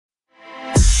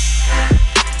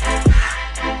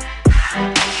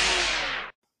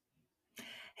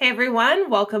everyone.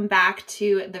 Welcome back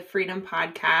to the Freedom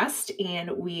Podcast.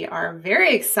 And we are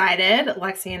very excited.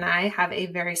 Lexi and I have a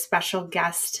very special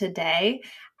guest today,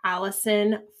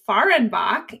 Allison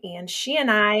Fahrenbach. And she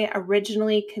and I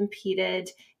originally competed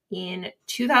in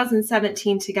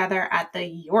 2017 together at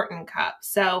the Yorton Cup.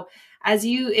 So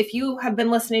if you have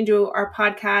been listening to our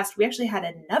podcast, we actually had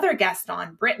another guest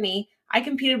on, Brittany. I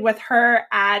competed with her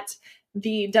at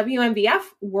the WMBF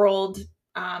World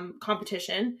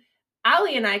competition.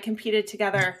 Alli and I competed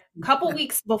together a couple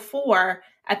weeks before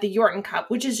at the Yorton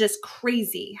Cup, which is just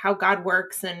crazy how God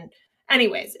works. And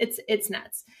anyways, it's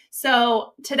nuts.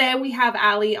 So today we have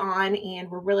Alli on, and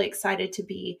we're really excited to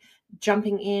be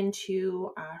jumping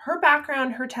into her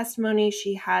background, her testimony.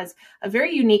 She has a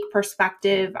very unique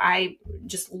perspective. I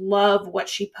just love what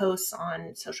she posts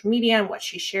on social media and what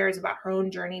she shares about her own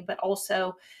journey, but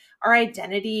also our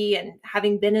identity and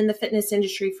having been in the fitness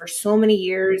industry for so many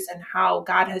years and how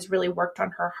God has really worked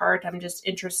on her heart. I'm just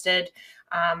interested,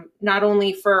 not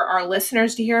only for our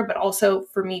listeners to hear, but also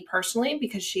for me personally,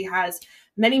 because she has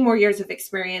many more years of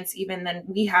experience even than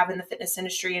we have in the fitness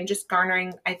industry, and just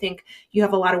garnering, I think you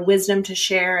have a lot of wisdom to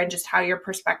share and just how your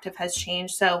perspective has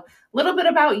changed. So a little bit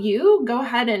about you. Go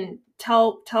ahead and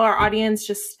tell our audience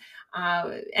just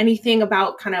anything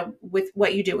about kind of with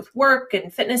what you do with work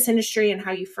and fitness industry and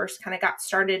how you first kind of got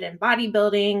started in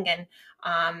bodybuilding,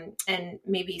 and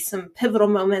maybe some pivotal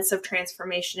moments of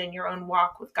transformation in your own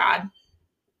walk with God.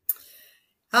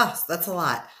 Oh, that's a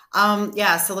lot.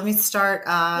 So let me start.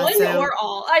 Or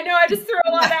all. I know I just threw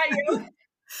a lot at you.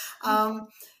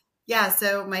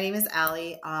 So my name is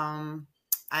Alli.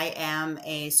 I am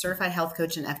a certified health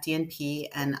coach in FDNP,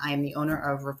 and I am the owner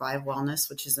of Revive Wellness,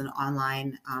 which is an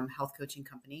online health coaching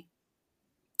company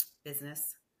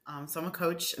business. So I'm a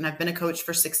coach, and I've been a coach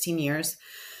for 16 years.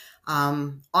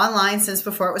 Online since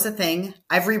before it was a thing.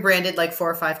 I've rebranded like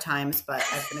 4 or 5 times, but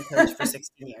I've been a coach for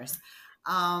 16 years.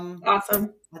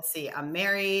 Awesome. Let's see. I'm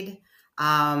married.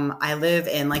 I live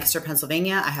in Lancaster,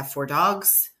 Pennsylvania. I have 4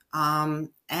 dogs. And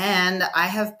I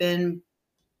have been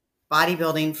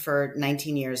bodybuilding for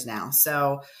 19 years now.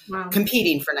 So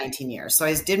competing for 19 years. So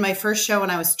I did my first show when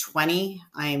I was 20.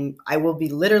 I will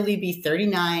literally be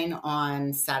 39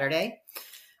 on Saturday.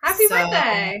 Happy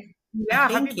birthday. Yeah.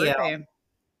 Happy birthday.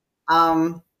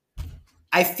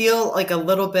 I feel like a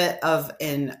little bit of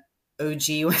an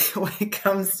OG when it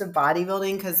comes to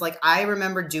bodybuilding, because like I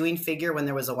remember doing figure when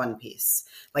there was a one piece.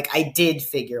 Like I did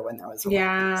figure when there was a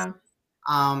one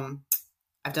piece.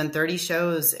 I've done 30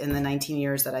 shows in the 19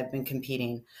 years that I've been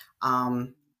competing.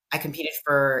 I competed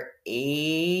for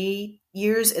 8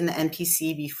 years in the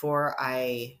NPC before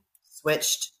I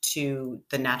switched to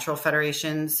the natural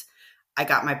federations. I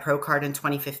got my pro card in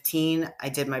 2015. I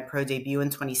did my pro debut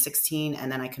in 2016,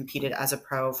 and then I competed as a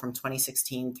pro from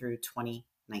 2016 through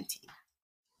 2019.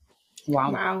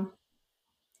 Wow.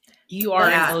 You are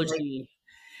an OG.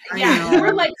 Yeah,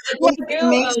 you're like the it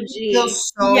makes me feel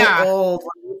so old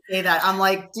when you say that. I'm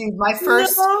like, dude, my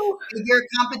first figure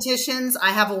competitions, I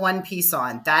have a one piece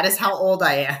on. That is how old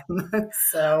I am.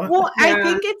 I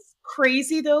think it's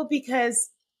crazy though, because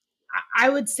I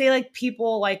would say like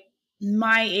people like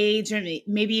my age and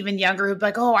maybe even younger who'd be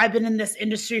like, oh, I've been in this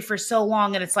industry for so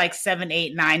long, and it's like 7,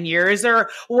 8, 9 years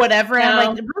or whatever. And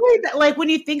I'm like, really, like when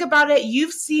you think about it,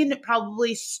 you've seen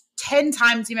probably 10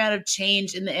 times the amount of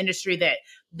change in the industry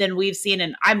than we've seen.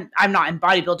 And I'm not in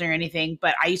bodybuilding or anything,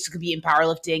 but I used to compete in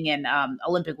powerlifting and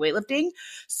Olympic weightlifting.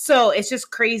 So it's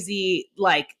just crazy.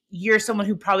 Like you're someone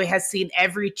who probably has seen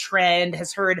every trend,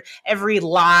 has heard every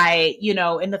lie,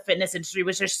 in the fitness industry,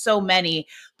 which there's so many.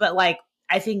 But like,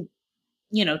 I think,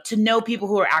 to know people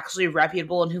who are actually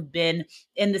reputable and who've been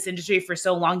in this industry for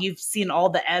so long, you've seen all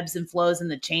the ebbs and flows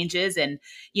and the changes, and,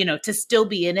 to still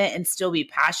be in it and still be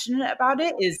passionate about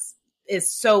it is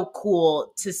so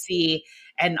cool to see.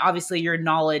 And obviously your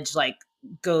knowledge like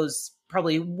goes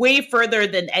probably way further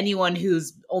than anyone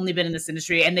who's only been in this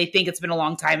industry and they think it's been a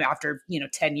long time after,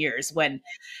 10 years, when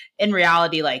in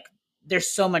reality, like there's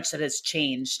so much that has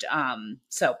changed.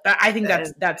 I think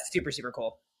that's super, super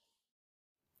cool.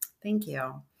 Thank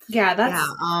you.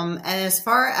 Yeah. And as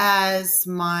far as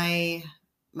my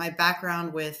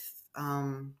background with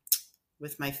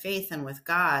my faith and with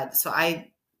God, so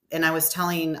I was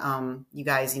telling you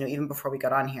guys, even before we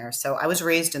got on here, so I was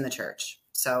raised in the church.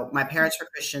 So my parents were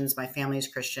Christians. My family is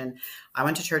Christian. I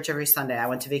went to church every Sunday. I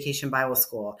went to Vacation Bible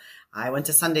School. I went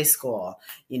to Sunday school.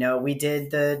 we did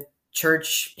the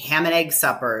church ham and egg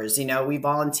suppers. We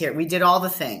volunteered. We did all the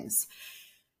things.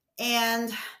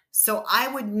 And so I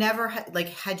would never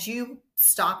had you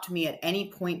stopped me at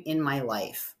any point in my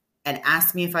life and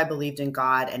asked me if I believed in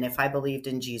God and if I believed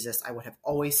in Jesus, I would have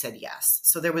always said yes.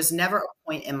 So there was never a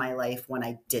point in my life when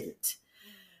I didn't.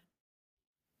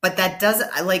 But that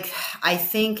doesn't, I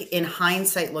think in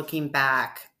hindsight, looking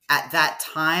back at that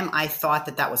time, I thought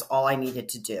that was all I needed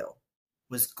to do,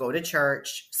 was go to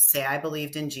church, say I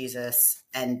believed in Jesus,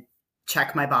 and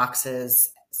check my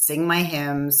boxes, sing my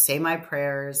hymns, say my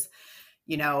prayers,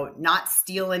 not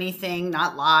steal anything,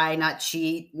 not lie, not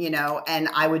cheat, and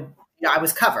I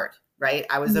was covered, right?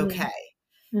 I was okay.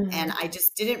 Mm-hmm. And I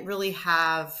just didn't really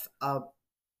have a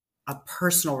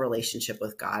personal relationship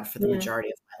with God for the majority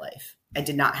of my life. I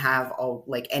did not have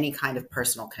any kind of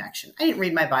personal connection. I didn't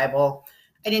read my Bible.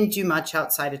 I didn't do much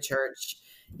outside of church.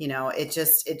 It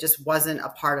just wasn't a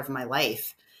part of my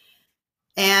life.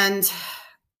 And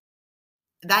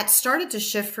that started to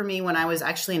shift for me when I was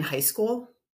actually in high school.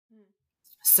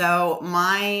 So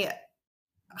my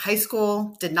high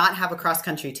school did not have a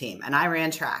cross-country team, and I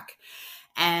ran track.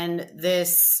 And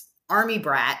this Army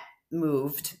brat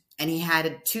moved, and he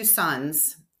had 2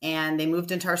 sons, and they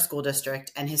moved into our school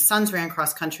district, and his sons ran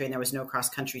cross-country, and there was no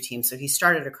cross-country team. So he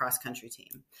started a cross-country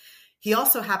team. He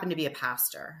also happened to be a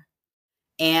pastor,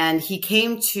 and he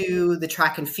came to the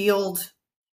track and field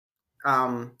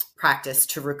practice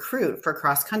to recruit for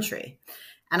cross-country.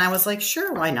 And I was like,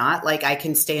 sure, why not? I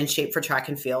can stay in shape for track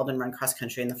and field and run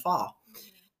cross-country in the fall.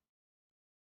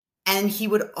 And he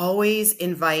would always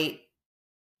invite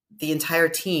the entire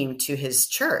team to his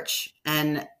church.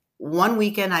 And one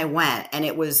weekend I went, and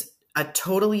it was a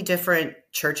totally different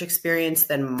church experience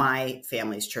than my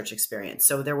family's church experience.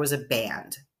 So there was a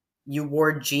band. You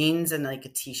wore jeans and a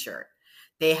t-shirt.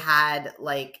 They had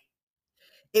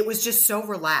it was just so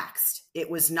relaxed. It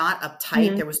was not uptight.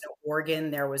 Mm-hmm. There was no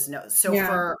organ. There was no,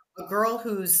 for a girl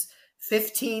who's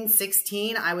 15,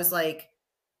 16, I was like,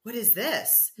 what is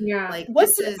this? Yeah.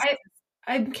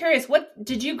 I'm curious,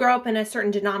 did you grow up in a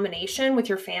certain denomination with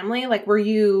your family? Were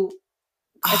you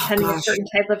attending a certain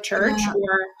type of church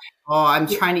or? I'm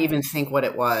trying to even think what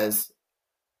it was.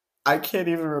 I can't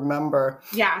even remember.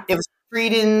 Yeah. It was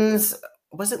Cretans.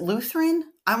 Was it Lutheran?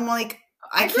 I'm like,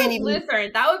 I can't even.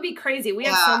 Lutheran. That would be crazy. We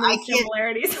have so many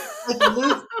similarities.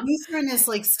 Lutheran is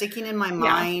sticking in my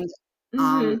mind.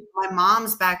 Mm-hmm. My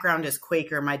mom's background is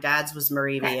Quaker. My dad's was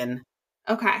Moravian.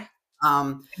 Okay.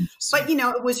 But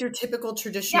it was your typical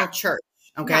traditional church.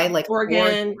 Okay.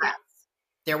 Organ.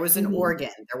 There was an organ.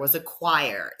 There was a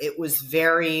choir. It was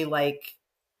very for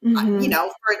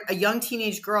a young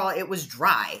teenage girl, it was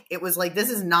dry. It was this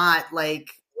is not lighting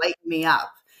me up.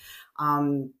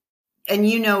 And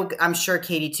I'm sure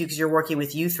Katie too, because you're working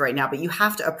with youth right now, but you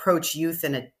have to approach youth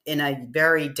in a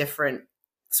very different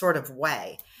sort of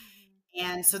way.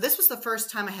 And so this was the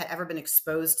first time I had ever been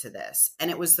exposed to this.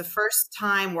 And it was the first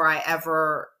time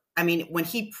where when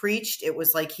he preached, it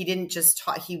was he didn't just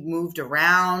talk, he moved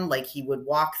around, he would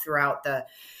walk throughout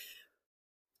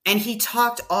and he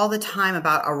talked all the time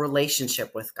about a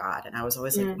relationship with God. And I was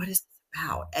always what is this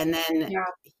about? And then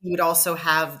he would also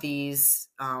have these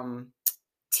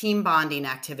team bonding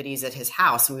activities at his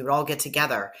house, and we would all get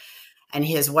together. And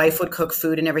his wife would cook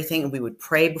food and everything, and we would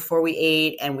pray before we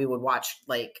ate, and we would watch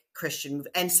Christian.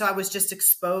 And so I was just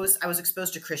exposed. I was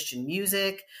exposed to Christian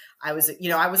music. I was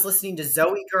listening to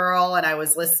Zoe Girl, and I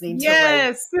was listening to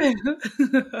all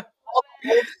the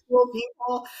old school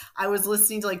people. I was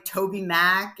listening to Toby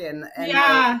Mac and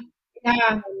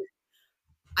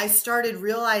I started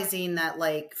realizing that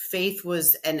faith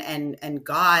was and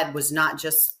God was not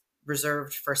just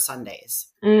reserved for Sundays.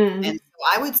 And so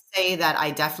I would say that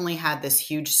I definitely had this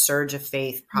huge surge of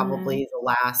faith probably the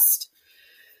last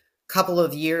couple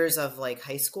of years of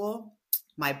high school.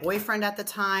 My boyfriend at the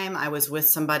time, I was with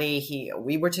somebody,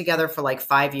 we were together for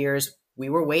 5 years. We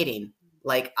were waiting.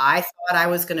 I thought I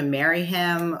was going to marry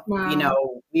him. Wow.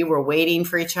 We were waiting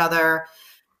for each other.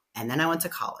 And then I went to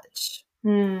college.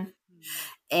 And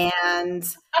it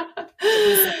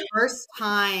was the first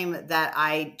time that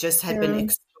I just had been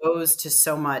exposed to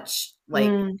so much.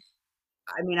 I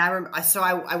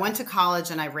went to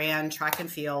college and I ran track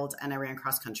and field and I ran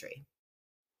cross country.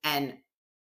 And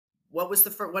what was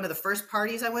one of the first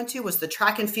parties I went to was the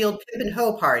track and field pimp and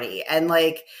hoe party. And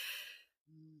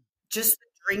just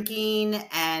drinking.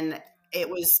 And it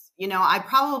was, I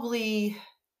probably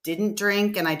didn't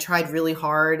drink and I tried really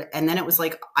hard. And then it was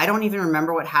I don't even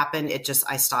remember what happened.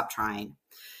 I stopped trying.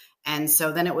 And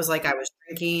so then it was I was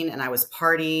drinking and I was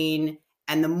partying.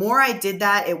 And the more I did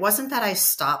that, it wasn't that I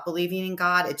stopped believing in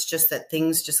God. It's just that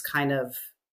things just kind of,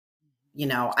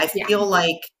 I feel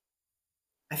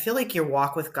like your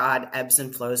walk with God ebbs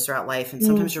and flows throughout life. And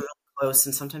sometimes you're really close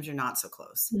and sometimes you're not so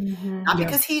close. Not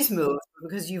because he's moved, but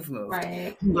because you've moved.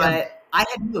 Right. But I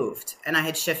had moved and I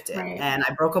had shifted, Right. and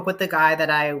I broke up with the guy that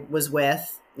I was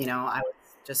with.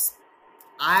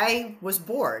 I was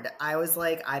bored. I was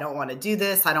like, I don't want to do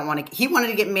this. He wanted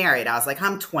to get married. I was like,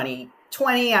 I'm 20.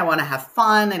 I want to have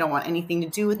fun. I don't want anything to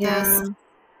do with this.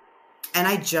 And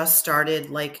I just started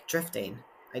like drifting.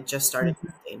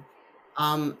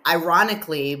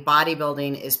 Ironically,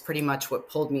 bodybuilding is pretty much what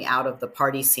pulled me out of the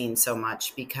party scene so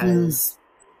much, because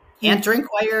can't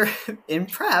drink while you're in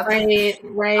prep. Right.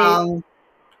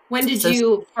 When did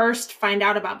you first find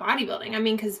out about bodybuilding? I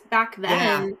mean, because back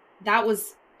then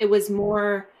it was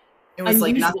more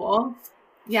unusual.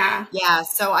 Like yeah.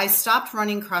 So I stopped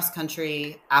running cross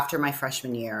country after my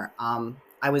freshman year.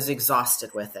 I was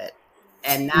exhausted with it,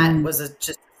 and that was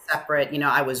just separate.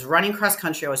 I was running cross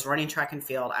country. I was running track and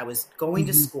field. I was going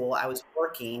to school. I was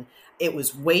working. It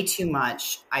was way too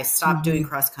much. I stopped doing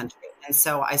cross country, and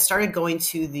so I started going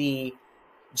to the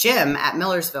gym at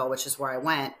Millersville, which is where I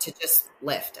went to just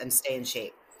lift and stay in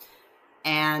shape.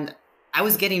 And I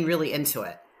was getting really into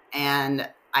it. And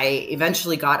I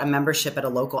eventually got a membership at a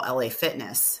local LA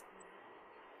Fitness.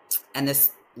 And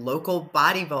this local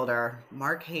bodybuilder,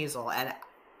 Mark Hazel, and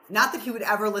not that he would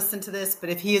ever listen to this, but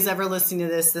if he is ever listening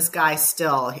to this guy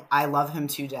still, I love him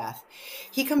to death.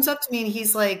 He comes up to me and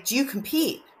he's like, "Do you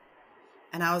compete?"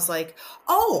 And I was like,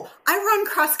 "Oh, I run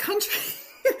cross country."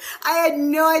 I had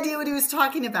no idea what he was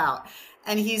talking about.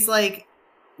 And he's like,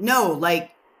 "No,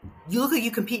 like, you look like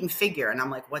you compete in figure." And I'm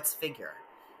like, "What's figure?"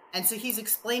 And so he's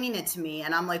explaining it to me.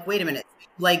 And I'm like, "Wait a minute,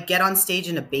 like get on stage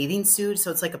in a bathing suit?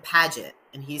 So it's like a pageant."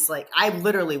 And he's like, I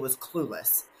literally was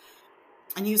clueless.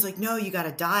 And he was like, "No, you got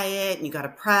to diet and you got to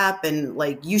prep and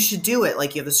like, you should do it.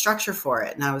 Like you have the structure for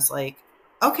it." And I was like,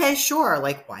 "Okay, sure.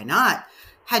 Like, why not?"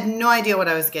 Had no idea what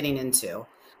I was getting into.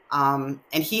 And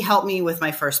he helped me with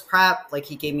my first prep. Like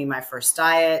he gave me my first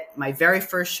diet. My very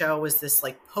first show was this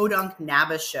like podunk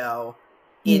NABBA show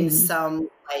in some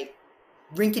like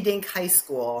rinky-dink high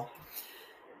school.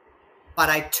 But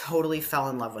I totally fell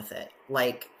in love with it.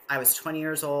 Like I was 20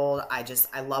 years old. I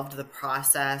loved the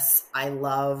process. I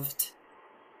loved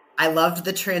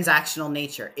the transactional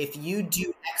nature. If you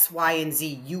do X, Y, and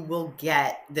Z, you will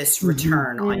get this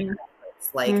return on your efforts.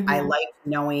 Like I like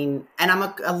knowing, and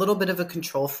I'm a little bit of a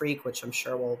control freak, which I'm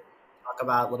sure we'll talk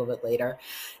about a little bit later.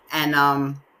 And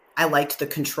I liked the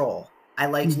control. I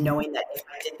liked knowing that if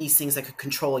I did these things, I could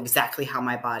control exactly how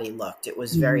my body looked. It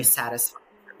was very satisfying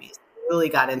for me. So I really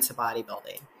got into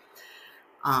bodybuilding.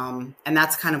 And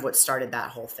that's kind of what started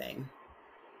that whole thing.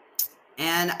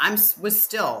 And was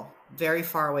still very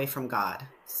far away from God.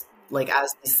 Like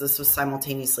as this was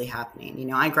simultaneously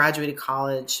happening. I graduated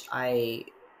college. I,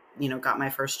 got my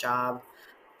first job,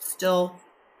 still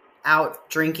out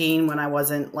drinking when I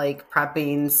wasn't like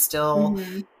prepping, still,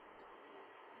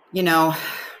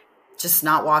 just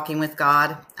not walking with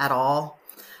God at all.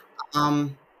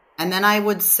 And then I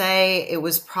would say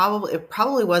it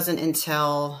probably wasn't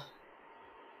until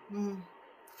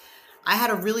I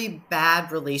had a really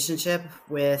bad relationship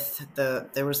with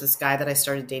there was this guy that I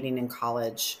started dating in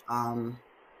college.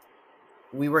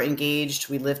 We were engaged.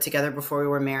 We lived together before we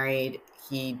were married.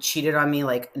 He cheated on me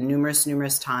like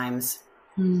numerous times.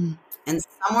 And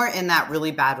somewhere in that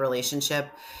really bad relationship,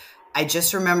 I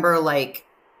just remember like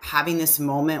having this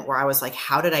moment where I was like,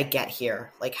 how did I get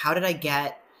here? Like, how did I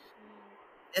get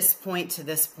this point to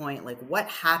this point? Like what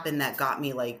happened that got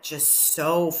me like just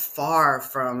so far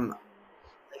from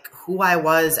who I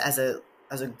was as a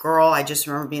girl? I just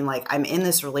remember being like, I'm in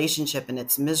this relationship and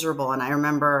it's miserable. And I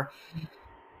remember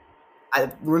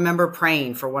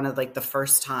praying for one of like the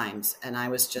first times. And I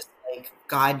was just like,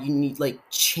 God, you need like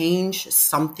change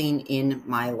something in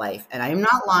my life. And I am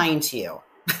not lying to you.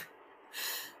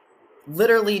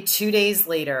 Literally 2 days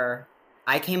later,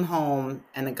 I came home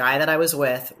and the guy that I was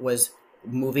with was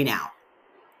moving out.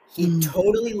 He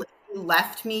totally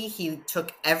left me. He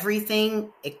took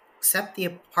everything except the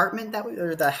apartment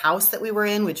or the house that we were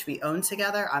in, which we owned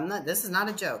together. This is not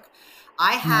a joke.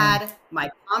 I had my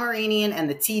Pomeranian and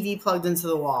the TV plugged into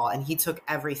the wall and he took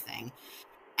everything.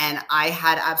 And I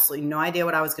had absolutely no idea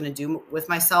what I was going to do with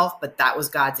myself, but that was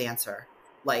God's answer.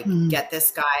 Like, get this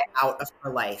guy out of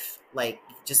her life. Like,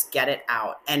 just get it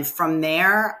out. And from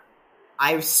there,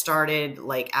 I started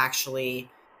like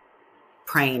actually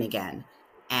praying again.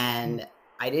 And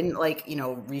I didn't like,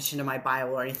 reach into my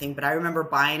Bible or anything, but I remember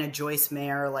buying a Joyce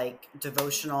Meyer like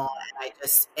devotional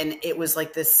and it was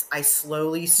like this, I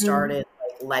slowly started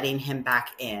like letting him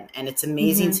back in. And it's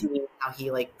amazing to me how he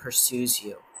like pursues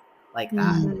you like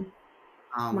that.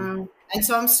 Wow. And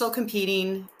so I'm still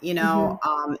competing, in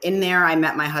there I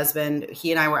met my husband.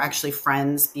 He and I were actually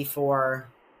friends before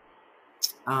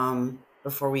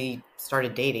before we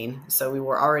started dating. So we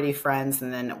were already friends.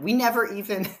 And then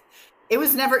it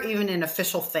was never even an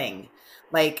official thing.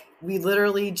 Like we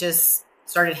literally just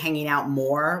started hanging out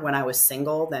more when I was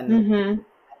single than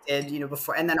I did,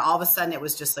 before. And then all of a sudden it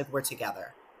was just like, we're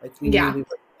together. Like we knew we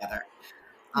were together.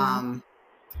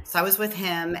 So I was with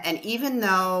him. And even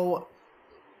though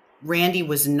Randy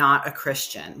was not a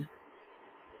Christian,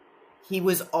 he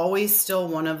was always still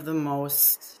one of the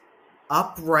most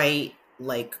upright,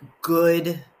 like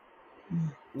good,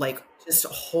 like just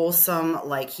wholesome.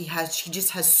 Like he just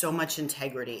has so much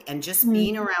integrity, and just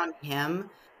being around him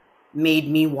made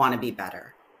me want to be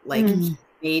better. Like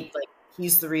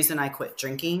he's the reason I quit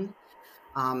drinking.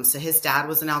 So his dad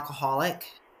was an alcoholic,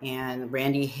 and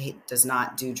Randy does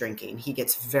not do drinking. He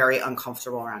gets very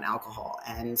uncomfortable around alcohol.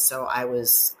 And so I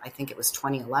think it was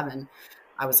 2011.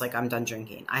 I was like, I'm done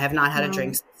drinking. I have not had a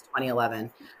drink since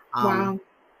 2011.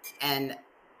 And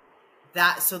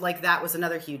that was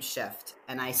another huge shift.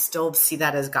 And I still see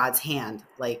that as God's hand,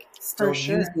 like still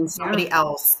using somebody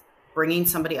else, bringing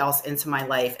somebody else into my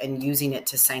life and using it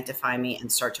to sanctify me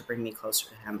and start to bring me closer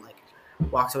to him. Like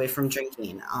walked away from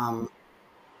drinking,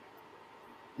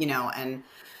 and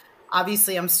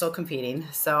obviously I'm still competing.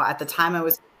 So at the time I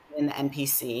was in the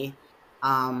NPC,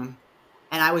 and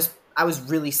I was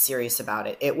really serious about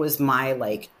it. It was my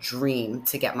like dream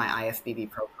to get my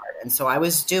IFBB pro card. And so I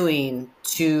was doing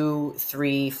 2,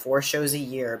 3, 4 shows a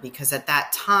year, because at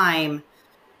that time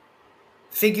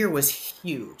figure was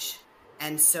huge.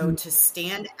 And so to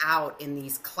stand out in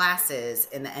these classes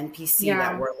in the NPC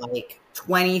that were like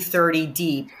 20, 30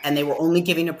 deep, and they were only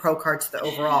giving a pro card to the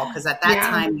overall, because at that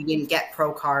time you didn't get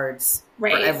pro cards for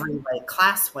every like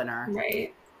class winner.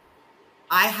 Right.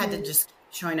 I had to just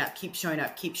keep showing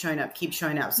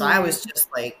up. So I was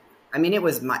just like, I mean, it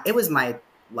was my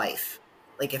life,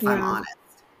 like if I'm honest.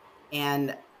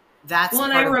 And that's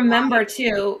and I remember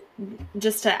too,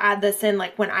 just to add this in,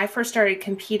 like when I first started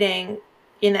competing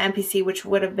in the NPC, which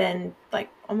would have been like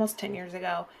almost 10 years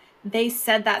ago, they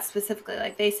said that specifically.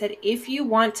 Like they said, if you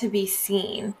want to be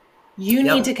seen, you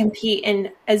need to compete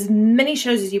in as many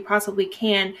shows as you possibly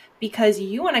can, because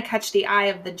you want to catch the eye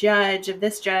of the judge, of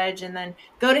this judge, and then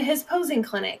go to his posing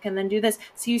clinic and then do this.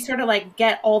 So you sort of like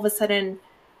get all of a sudden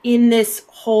in this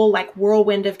whole like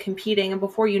whirlwind of competing. And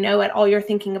before you know it, all you're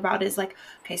thinking about is like,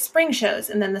 okay, spring shows.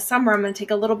 And then the summer, I'm going to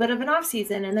take a little bit of an off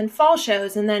season, and then fall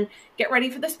shows, and then get ready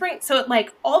for the spring. So it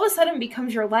like all of a sudden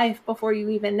becomes your life before you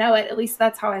even know it. At least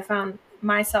that's how I found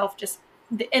myself.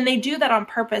 And they do that on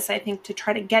purpose, I think, to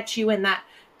try to get you in that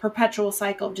perpetual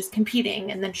cycle of just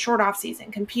competing, and then short off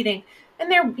season competing.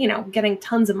 And they're, getting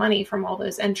tons of money from all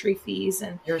those entry fees.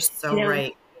 And you're so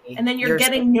right. And then you're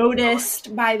getting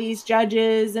noticed by these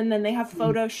judges, and then they have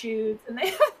photo shoots, and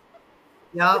they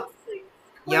have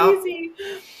crazy.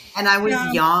 And I was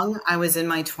young. I was in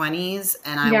my 20s,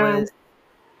 and I was,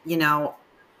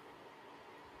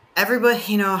 everybody,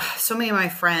 so many of my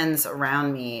friends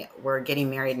around me were getting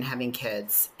married and having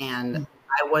kids, and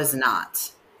I was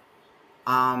not.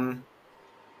 And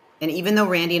even though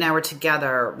Randy and I were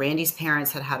together, Randy's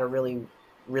parents had a really,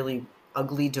 really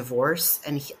ugly divorce.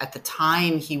 And at the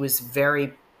time he was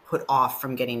very put off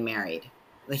from getting married.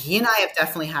 Like he and I have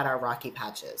definitely had our rocky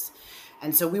patches.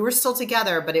 And so we were still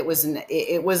together, but it was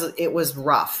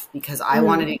rough, because I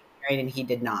wanted to get married and he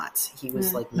did not. He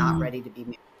was like not ready to be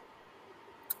married.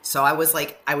 So I was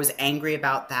angry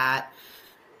about that.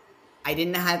 I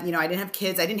didn't have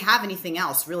kids. I didn't have anything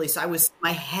else really. So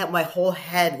my whole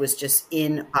head was just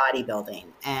in bodybuilding.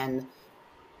 And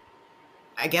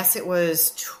I guess it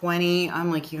was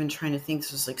I'm like even trying to think,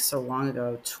 this was like so long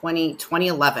ago,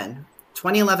 2011.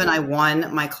 2011, I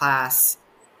won my class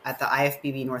at the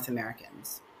IFBB North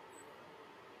Americans.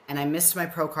 And I missed my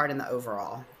pro card in the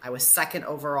overall. I was second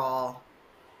overall.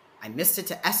 I missed it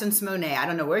to Essence Monet. I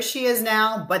don't know where she is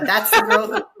now, but that's the girl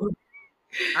who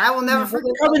I will never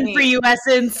forget. Coming for you,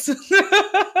 Essence.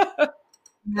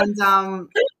 And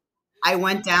I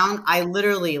went down. I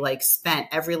literally spent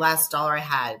every last dollar I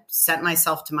had, sent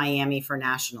myself to Miami for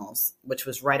nationals, which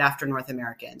was right after North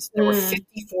Americans. There were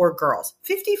 54 girls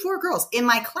in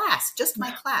my class, just my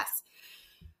class.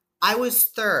 I was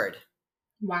third.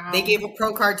 Wow. They gave a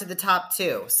pro card to the top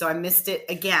two. So I missed it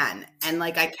again. And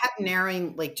I kept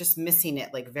narrowing, just missing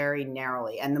it very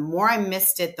narrowly. And the more I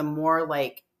missed it, the more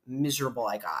miserable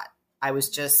I got. I was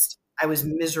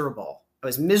miserable. I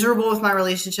was miserable with my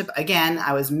relationship. Again,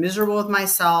 I was miserable with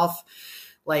myself.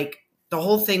 The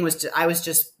whole thing was, I was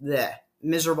just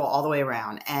miserable all the way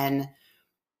around. And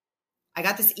I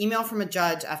got this email from a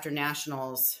judge after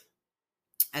nationals.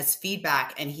 as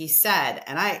feedback. And he said,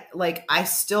 and I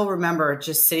still remember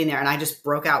just sitting there, and I just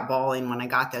broke out bawling when I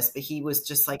got this, but he was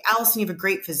just like, Allison, you have a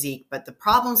great physique, but the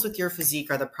problems with your physique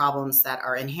are the problems that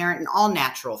are inherent in all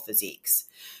natural physiques.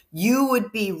 You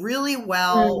would be really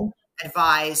well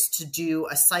advised to do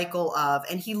a cycle of,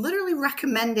 and he literally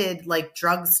recommended like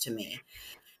drugs to me.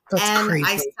 That's and crazy.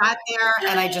 I sat there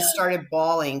and I just started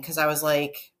bawling because I was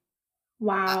like,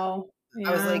 wow.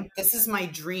 I was like, this is my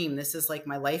dream. This is like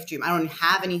my life dream. I don't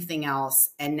have anything else.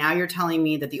 And now you're telling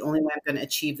me that the only way I'm going to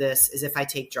achieve this is if I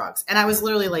take drugs. And I was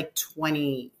literally like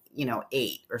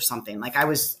 28 or something. Like I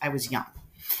was young.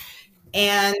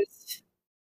 And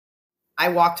I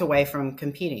walked away from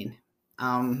competing.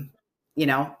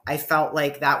 I felt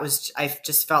like I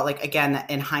just felt like, again,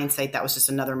 in hindsight, that was just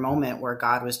another moment where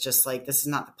God was just like, this is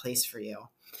not the place for you.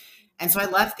 And so I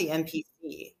left the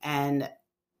NPC, and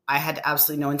I had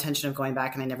absolutely no intention of going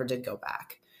back, and I never did go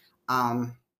back.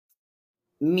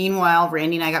 Meanwhile,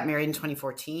 Randy and I got married in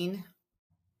 2014.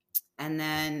 And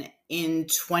then in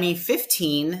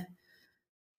 2015,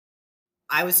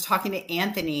 I was talking to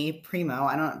Anthony Primola.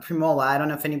 I don't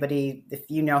know if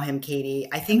you know him, Katie.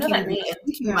 I think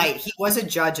you might. He was a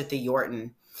judge at the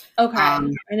Yorton. Okay. I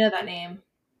know that name.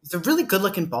 He's a really good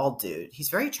looking bald dude. He's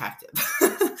very attractive.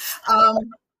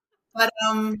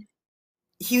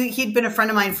 He'd been a friend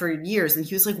of mine for years, and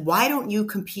he was like, why don't you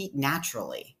compete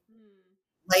naturally?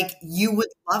 Like, you would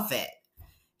love it.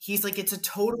 He's like, it's a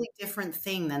totally different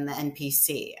thing than the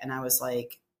NPC. And I was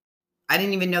like, I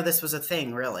didn't even know this was a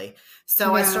thing, really.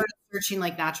 So I started searching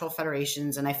like natural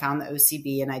federations, and I found the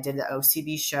OCB, and I did the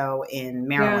OCB show in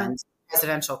Maryland,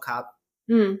 Presidential Cup.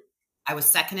 I was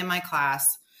second in my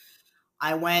class.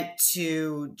 I went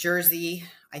to Jersey,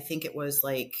 I think it was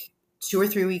like 2 or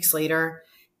 3 weeks later,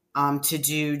 to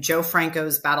do Joe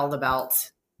Franco's Battle of the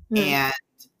Belt. And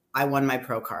I won my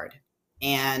pro card.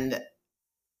 And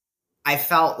I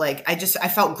felt like I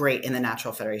felt great in the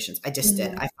natural federations. I just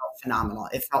did. I felt phenomenal.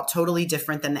 It felt totally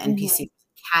different than the NPC.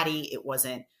 Catty. It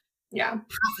wasn't half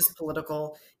as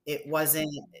political. It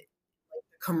wasn't like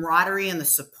the camaraderie and the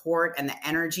support and the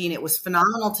energy. And it was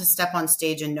phenomenal to step on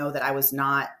stage and know that I was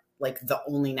not like the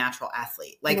only natural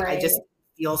athlete. Like I just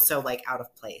feel so like out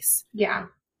of place. Yeah.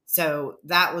 So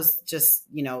that was just,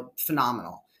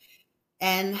 phenomenal.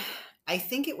 And I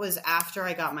think it was after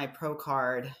I got my pro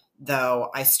card, though,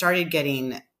 I started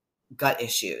getting gut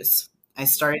issues. I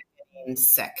started getting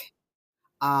sick.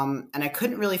 And I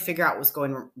couldn't really figure out what was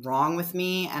going wrong with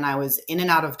me. And I was in and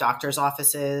out of doctor's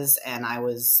offices, and I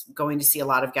was going to see a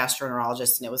lot of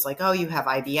gastroenterologists, and it was like, oh, you have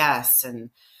IBS. And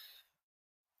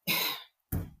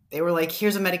they were like,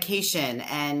 here's a medication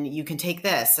and you can take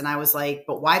this. And I was like,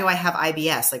 but why do I have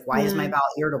IBS? Like, why is my bowel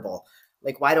irritable?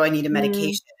 Like, why do I need a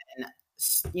medication? And,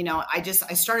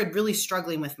 I started really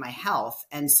struggling with my health.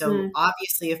 And so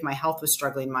obviously if my health was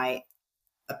struggling, my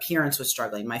appearance was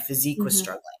struggling, my physique was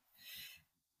struggling.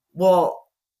 Well,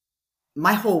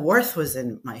 my whole worth was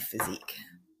in my physique.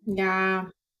 Yeah.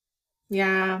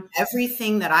 Yeah.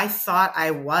 Everything that I thought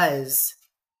I was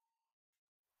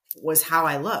how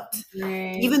I looked.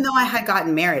 Right. Even though I had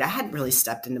gotten married, I hadn't really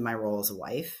stepped into my role as a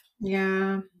wife.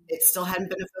 Yeah. It still hadn't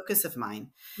been a focus of mine.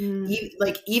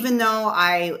 Even though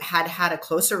I had a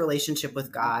closer relationship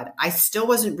with God, I still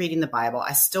wasn't reading the Bible.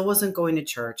 I still wasn't going to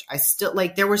church. I still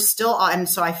there were still, and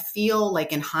so I feel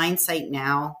like in hindsight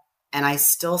now, and I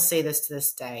still say this to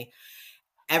this day,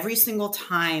 every single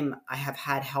time I have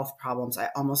had health problems, I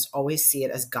almost always see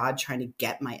it as God trying to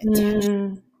get my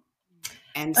attention.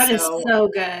 And that is so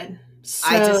good.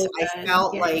 I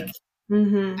felt like,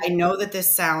 I know that this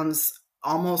sounds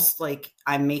almost like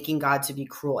I'm making God to be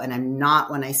cruel, and I'm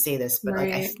not when I say this, but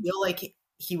like, I feel like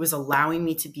he was allowing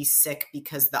me to be sick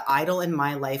because the idol in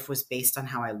my life was based on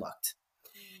how I looked.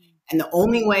 And the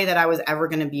only way that I was ever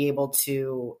going to be able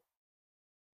to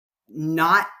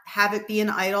not have it be an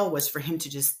idol was for him to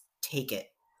just take it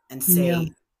and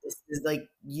say, this is like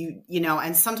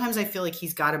and sometimes I feel like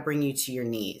he's got to bring you to your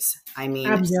knees. I mean,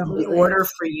 in order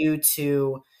for you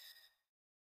to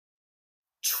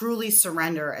truly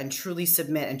surrender and truly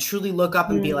submit and truly look up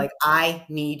and be like, I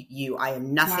need you. I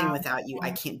am nothing without you.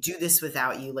 I can't do this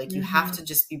without you. Like you have to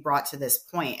just be brought to this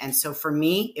point. And so for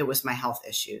me, it was my health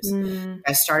issues.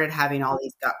 I started having all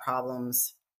these gut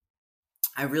problems.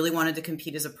 I really wanted to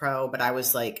compete as a pro, but I was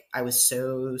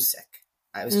so sick.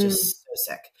 I was just so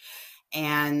sick.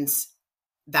 And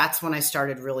that's when I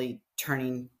started really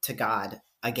turning to God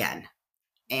again.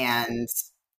 And,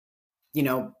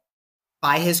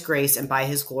 by his grace and by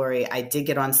his glory, I did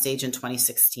get on stage in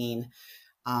 2016.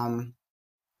 And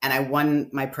I won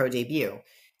my pro debut.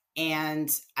 And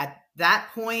at that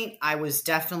point, I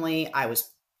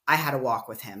had a walk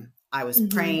with him. I was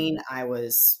praying. I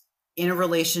was in a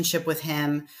relationship with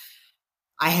him.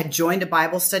 I had joined a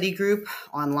Bible study group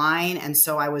online. And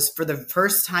so I was, for the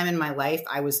first time in my life,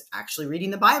 I was actually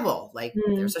reading the Bible. Like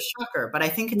there's a shocker, but I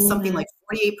think it's something like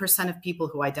 48% of people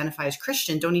who identify as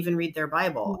Christian don't even read their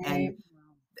Bible. Right. And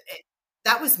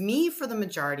that was me for the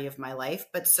majority of my life.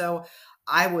 But so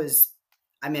I was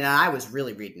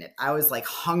really reading it. I was like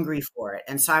hungry for it.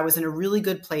 And so I was in a really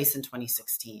good place in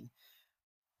 2016.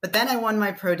 But then I won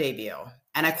my pro debut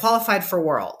and I qualified for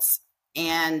Worlds.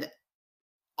 And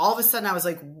all of a sudden I was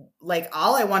like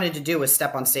all I wanted to do was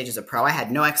step on stage as a pro. I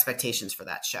had no expectations for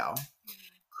that show.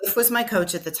 Cliff was my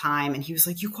coach at the time. And he was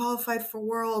like, you qualified for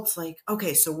Worlds. Like,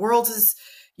 okay, so Worlds is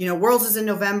in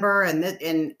November.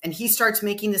 And he starts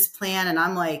making this plan. And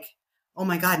I'm like, oh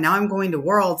my God, now I'm going to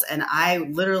Worlds. And I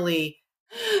literally,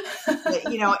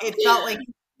 it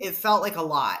felt like a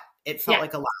lot. It felt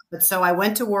like a lot. But so I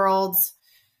went to Worlds.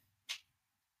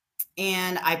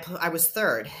 And I was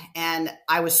third, and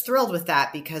I was thrilled with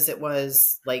that because it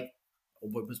was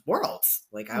Worlds.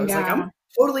 Like I was like, I'm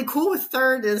totally cool with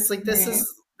third. It's like,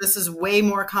 this is way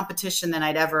more competition than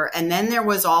I'd ever. And then there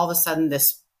was all of a sudden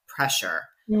this pressure.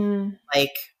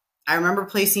 Like I remember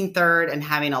placing third and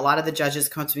having a lot of the judges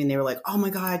come up to me and they were like, oh my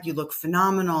God, you look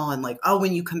phenomenal. And like, oh,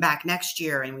 when you come back next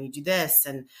year and when you do this,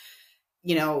 and,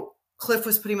 Cliff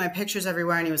was putting my pictures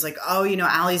everywhere and he was like, oh,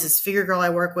 Alli's this figure girl I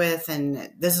work with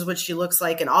and this is what she looks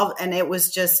like. And it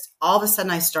was just all of a sudden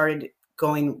I started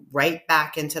going right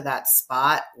back into that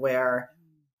spot where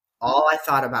all I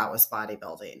thought about was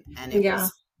bodybuilding. And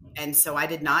and so I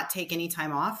did not take any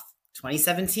time off.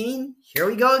 2017, here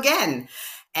we go again.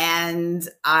 And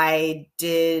I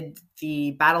did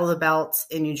the Battle of the Belts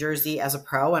in New Jersey as a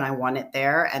pro and I won it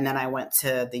there. And then I went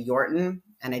to the Yorton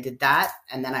and I did that.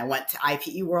 And then I went to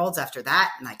IPE Worlds after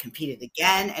that and I competed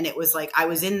again. And it was like, I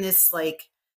was in this, like,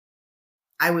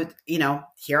 I would,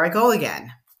 here I go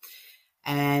again.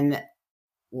 And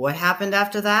what happened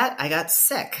after that? I got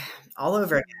sick all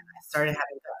over again. I started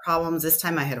having problems. This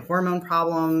time I had hormone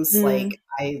problems. Like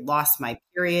I lost my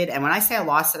period. And when I say I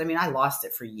lost it, I mean, I lost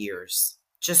it for years,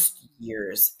 just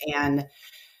years. And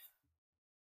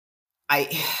I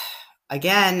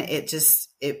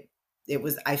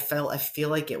feel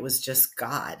like it was just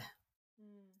God.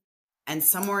 And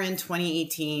somewhere in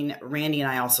 2018, Randy and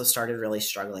I also started really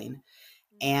struggling.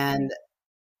 And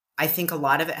I think a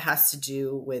lot of it has to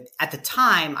do with, at the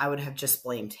time, I would have just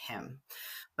blamed him.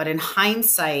 But in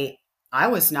hindsight, I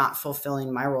was not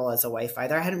fulfilling my role as a wife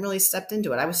either. I hadn't really stepped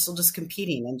into it. I was still just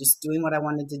competing and just doing what I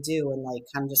wanted to do and like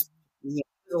kind of just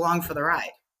along for the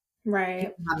ride.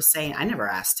 Right. I was saying, I never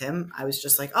asked him. I was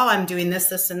just like, oh, I'm doing this,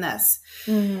 this, and this.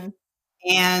 And,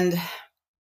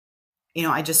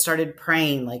 I just started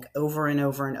praying like over and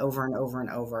over and over and over and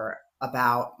over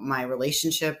about my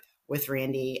relationship with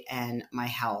Randy and my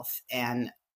health. And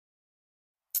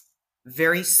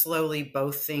very slowly,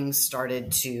 both things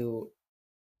started to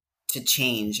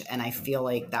change. And I feel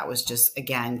like that was just,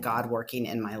 again, God working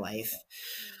in my life.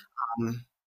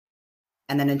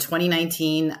 And then in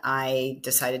 2019, I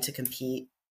decided to compete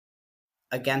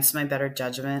against my better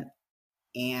judgment.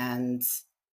 And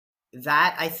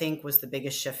that, I think, was the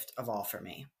biggest shift of all for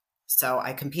me. So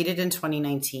I competed in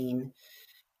 2019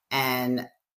 and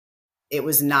it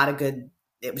was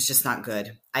just not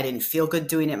good. I didn't feel good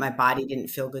doing it. My body didn't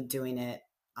feel good doing it.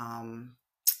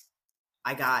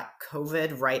 I got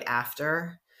COVID right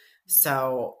after.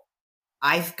 So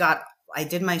I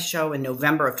did my show in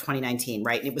November of 2019,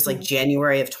 right? And it was like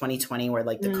January of 2020 where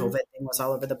like the COVID thing was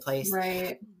all over the place.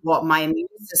 Right. Well, my immune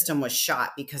system was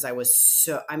shot because I was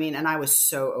so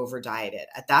over dieted.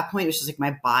 At that point, it was just like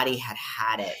my body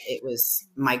had it. It was,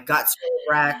 my guts were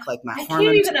wrecked, like my hormones. I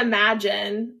can't even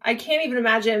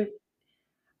imagine.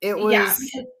 It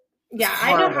was. Yeah,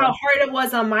 I know how hard it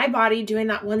was on my body doing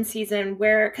that one season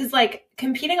because like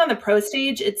competing on the pro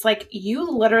stage, it's like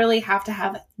you literally have to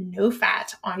have no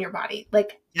fat on your body.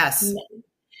 Like, yes,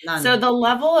 none. So the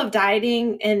level of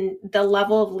dieting and the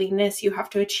level of leanness you have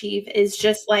to achieve is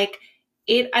just like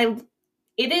it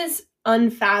is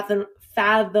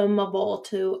unfathomable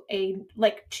to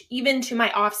even to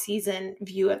my off season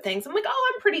view of things. I'm like,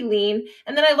 oh, I'm pretty lean.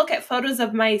 And then I look at photos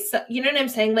of myself, you know what I'm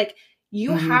saying? Like,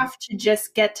 you have to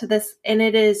just get to this, and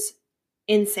it is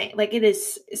insane. Like it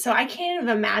is. So I can't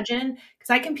even imagine because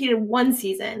I competed one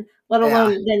season, let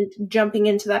alone then jumping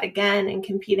into that again and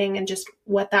competing and just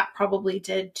what that probably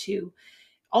did to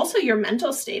also your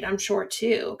mental state, I'm sure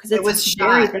too. Because it was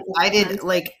very different. I did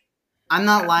I'm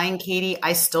not lying, Katie.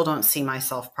 I still don't see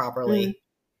myself properly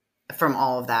from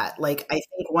all of that. Like I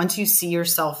think once you see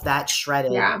yourself that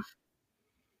shredded,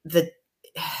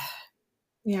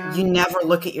 you never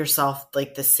look at yourself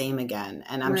like the same again.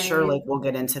 And I'm sure like we'll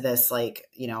get into this, like,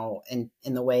 you know, in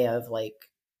the way of like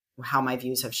how my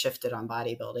views have shifted on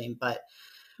bodybuilding. But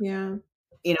yeah,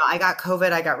 you know, I got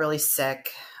COVID, I got really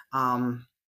sick. And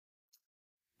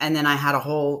then I had a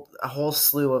whole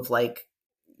slew of like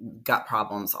gut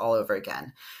problems all over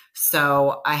again.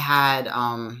 So I had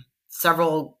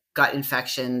several gut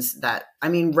infections that, I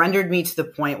mean, rendered me to the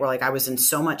point where like I was in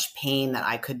so much pain that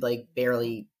I could like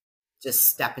barely just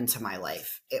step into my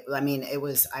life.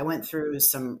 I went through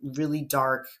some really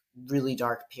dark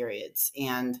periods,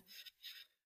 and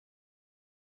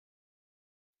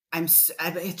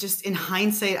it just, in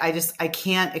hindsight, I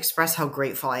can't express how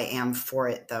grateful I am for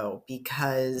it though,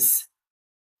 because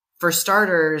for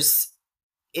starters,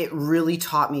 it really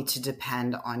taught me to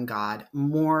depend on God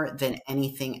more than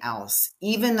anything else.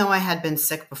 Even though I had been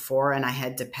sick before and I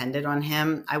had depended on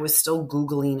him, I was still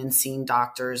Googling and seeing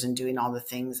doctors and doing all the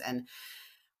things. And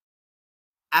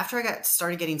after I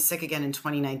started getting sick again in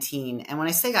 2019, and when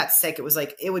I say got sick, it was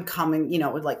like, it would come and, you know,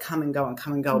 it would like come and go and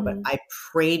come and go. But I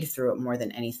prayed through it more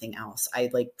than anything else. I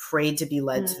like prayed to be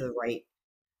led to the right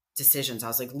decisions. I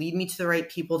was like, lead me to the right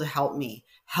people to help me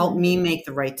make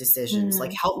the right decisions.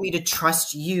 Like, help me to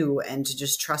trust you and to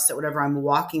just trust that whatever I'm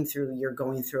walking through, you're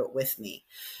going through it with me.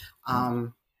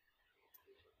 And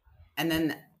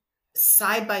then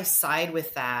side by side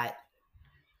with that,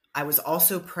 I was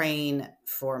also praying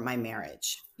for my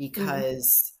marriage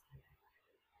because,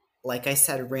 like I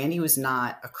said, Randy was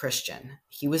not a Christian.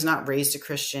 He was not raised a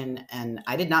Christian, and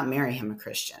I did not marry him a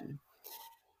Christian.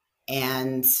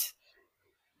 And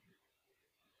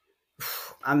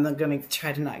I'm going to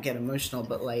try to not get emotional,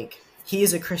 but like, he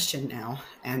is a Christian now,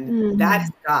 and that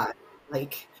is God.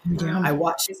 Like, I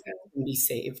watched him be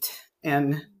saved,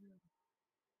 and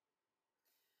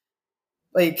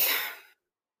like,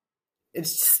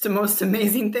 it's just the most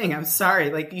amazing thing. I'm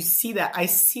sorry. Like, you see that. I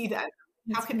see that.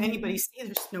 How can anybody say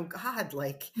there's no God?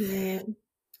 Like,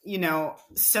 you know,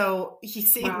 so he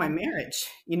saved my marriage,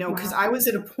 you know, because I was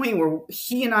at a point where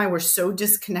he and I were so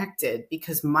disconnected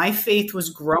because my faith was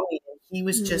growing and he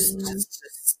was just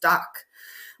stuck.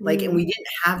 Like, and we didn't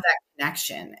have that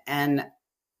connection. And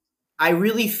I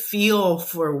really feel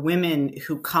for women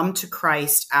who come to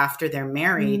Christ after they're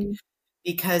married,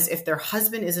 because if their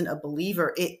husband isn't a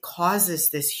believer, it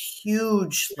causes this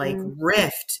huge like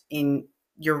rift in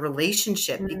your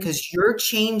relationship because you're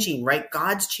changing, right?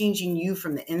 God's changing you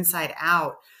from the inside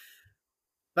out,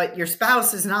 but your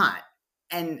spouse is not.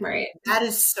 And that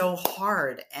is so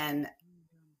hard. And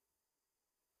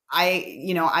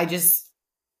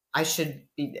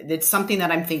it's something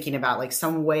that I'm thinking about, like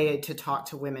some way to talk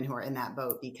to women who are in that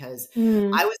boat, because I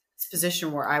was in this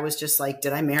position where I was just like,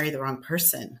 did I marry the wrong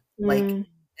person? Like,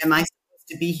 am I supposed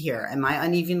to be here? Am I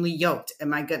unevenly yoked?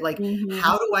 Am I good? Like,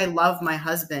 how do I love my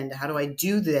husband? How do I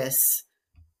do this?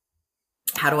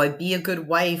 How do I be a good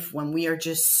wife when we are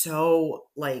just so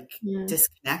like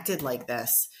disconnected like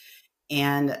this?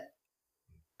 And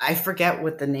I forget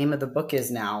what the name of the book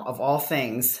is now, of all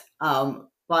things.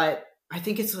 But I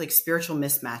think it's like Spiritual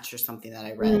Mismatch or something that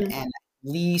I read, and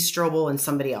Lee Strobel and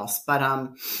somebody else.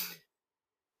 But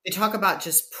they talk about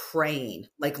just praying,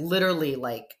 like literally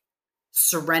like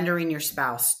surrendering your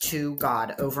spouse to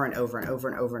God over and over and over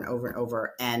and over and over and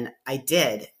over. And I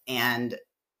did, and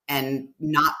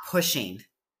not pushing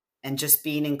and just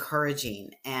being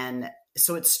encouraging. And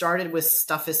so it started with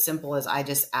stuff as simple as I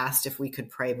just asked if we could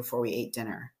pray before we ate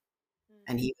dinner.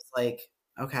 And he was like,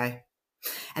 okay.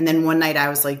 And then one night I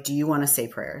was like, do you want to say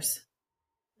prayers?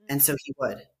 And so he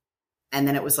would. And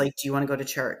then it was like, do you want to go to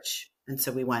church? And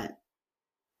so we went.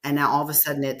 And now all of a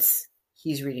sudden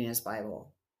he's reading his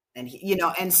Bible, and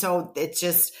and so it's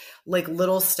just like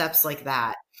little steps like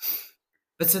that.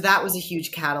 But so that was a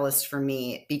huge catalyst for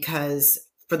me, because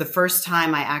for the first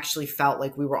time I actually felt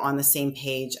like we were on the same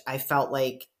page. I felt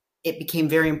like it became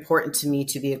very important to me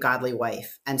to be a godly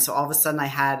wife. And so all of a sudden I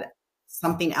had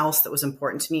something else that was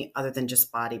important to me other than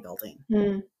just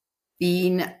bodybuilding.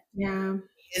 Being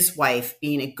his wife,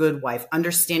 being a good wife,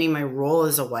 understanding my role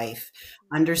as a wife,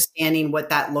 understanding what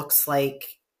that looks like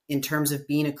in terms of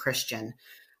being a Christian,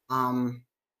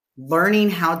 learning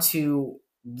how to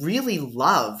really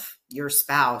love your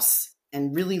spouse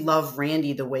and really love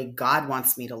Randy the way God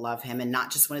wants me to love him, and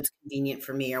not just when it's convenient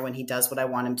for me or when he does what I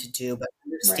want him to do, but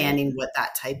understanding what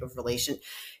that type of relation,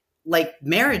 like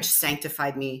marriage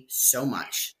sanctified me so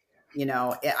much.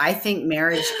 I think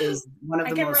marriage is one of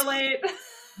the most,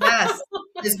 yes,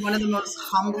 is one of the most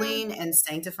humbling and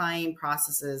sanctifying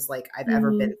processes like I've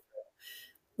ever been through.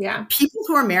 Yeah. People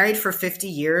who are married for 50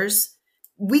 years,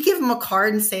 we give them a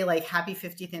card and say like, happy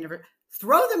 50th anniversary,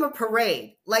 throw them a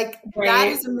parade. Like that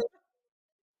is amazing.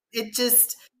 it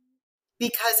just,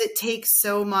 because it takes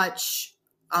so much,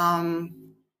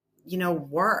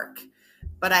 work,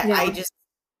 but I just,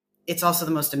 it's also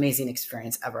the most amazing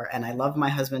experience ever. And I love my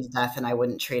husband to death and I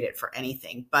wouldn't trade it for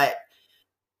anything, but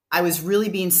I was really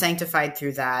being sanctified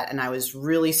through that. And I was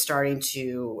really starting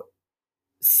to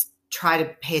try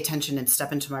to pay attention and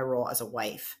step into my role as a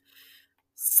wife.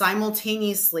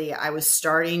 Simultaneously, I was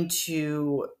starting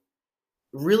to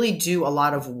really do a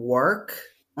lot of work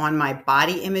on my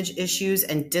body image issues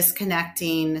and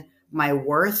disconnecting my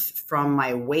worth from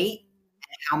my weight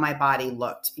and how my body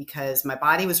looked, because my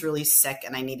body was really sick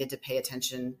and I needed to pay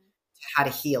attention to how to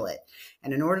heal it.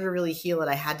 And in order to really heal it,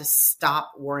 I had to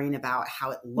stop worrying about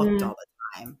how it looked all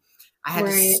the time. I had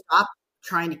to stop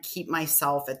trying to keep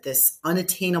myself at this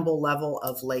unattainable level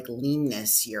of like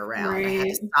leanness year round. I had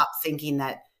to stop thinking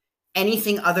that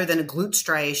anything other than a glute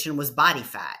striation was body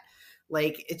fat.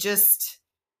 Like it just,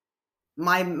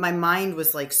 my mind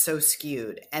was like so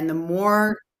skewed. And the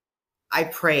more I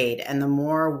prayed and the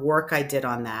more work I did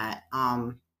on that,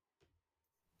 and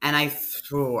I've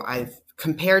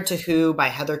Compared to Who by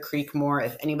Heather Creekmore.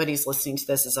 If anybody's listening to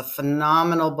this, is a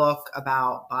phenomenal book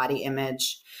about body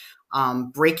image.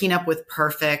 Breaking Up with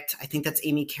Perfect, I think that's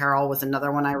Amy Carroll, was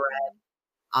another one I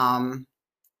read.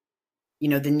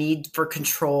 The Need for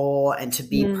Control and to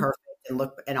be perfect and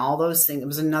look and all those things. It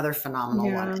was another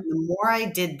phenomenal one. And the more I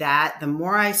did that, the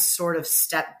more I sort of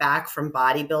stepped back from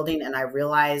bodybuilding and I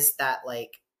realized that like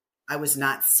I was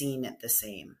not seeing it the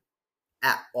same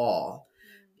at all.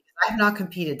 I have not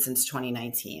competed since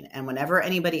 2019. And whenever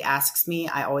anybody asks me,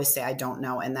 I always say, I don't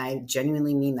know. And I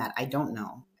genuinely mean that. I don't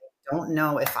know. I don't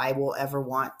know if I will ever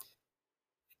want,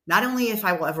 not only if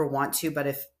I will ever want to, but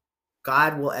if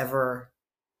God will ever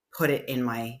put it in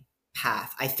my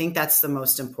path. I think that's the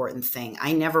most important thing.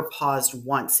 I never paused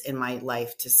once in my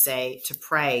life to say, to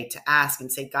pray, to ask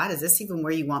and say, God, is this even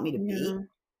where you want me to be?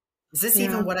 Is this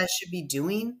even what I should be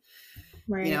doing?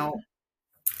 Right.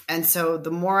 And so the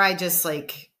more I just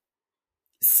like,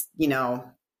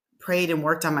 prayed and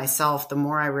worked on myself, the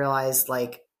more I realized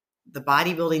like the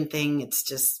bodybuilding thing, it's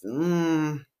just,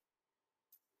 And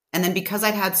then because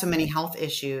I'd had so many health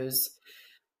issues,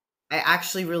 I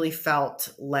actually really felt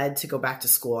led to go back to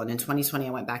school. And in 2020,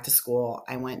 I went back to school.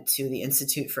 I went to the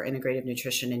Institute for Integrative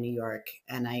Nutrition in New York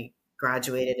and I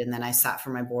graduated, and then I sat for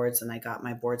my boards and I got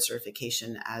my board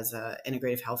certification as an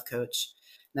integrative health coach.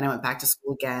 Then I went back to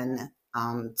school again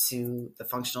to the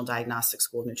Functional Diagnostic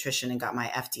School of Nutrition and got my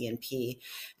FDNP.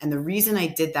 And the reason I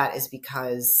did that is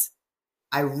because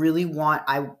I really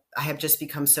I have just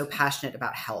become so passionate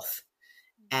about health,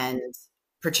 and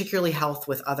particularly health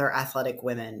with other athletic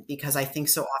women, because I think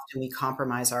so often we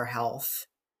compromise our health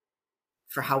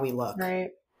for how we look. Right.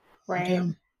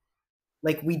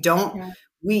 Like we don't,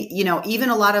 even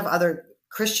a lot of other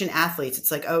Christian athletes, it's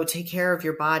like, oh, take care of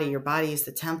your body. Your body is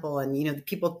the temple. And,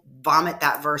 people vomit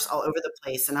that verse all over the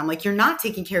place. And I'm like, you're not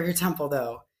taking care of your temple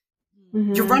though.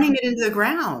 Mm-hmm. You're running it into the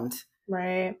ground.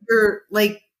 Right.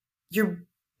 You're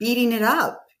beating it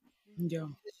up. Yeah.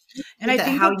 And I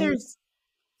think that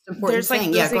there's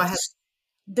like, go ahead.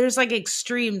 There's like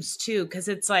extremes too. 'Cause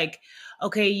it's like,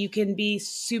 okay, you can be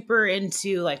super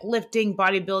into like lifting,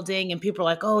 bodybuilding, and people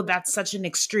are like, oh, that's such an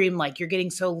extreme. Like you're getting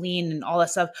so lean and all that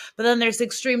stuff. But then there's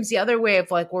extremes the other way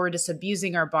of like, where we're just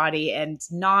abusing our body and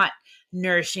not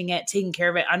nourishing it, taking care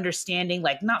of it, understanding,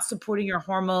 like not supporting your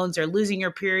hormones or losing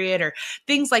your period or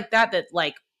things like that,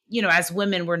 like, as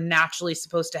women, we're naturally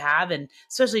supposed to have. And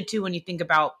especially too, when you think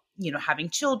about, having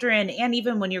children, and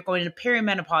even when you're going into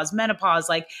perimenopause, menopause,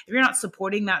 like if you're not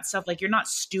supporting that stuff, like you're not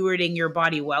stewarding your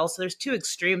body well. So there's two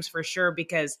extremes for sure,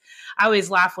 because I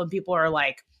always laugh when people are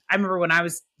like, I remember when I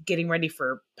was getting ready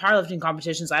for powerlifting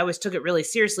competitions, I always took it really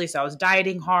seriously. So I was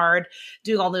dieting hard,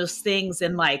 doing all those things.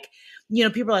 And like,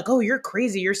 people are like, oh, you're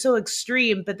crazy. You're so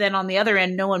extreme. But then on the other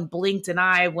end, no one blinked an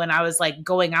eye when I was like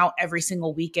going out every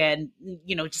single weekend,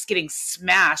 just getting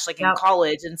smashed like in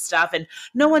college and stuff. And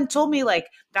no one told me like,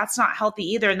 that's not healthy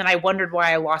either. And then I wondered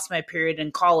why I lost my period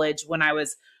in college when I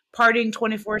was partying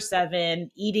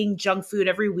 24/7, eating junk food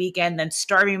every weekend, then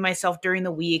starving myself during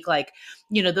the week. Like,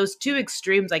 those two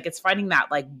extremes, like it's finding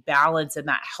that like balance and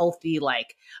that healthy,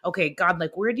 like, okay, God,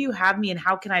 like, where do you have me and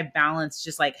how can I balance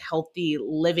just like healthy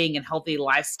living and healthy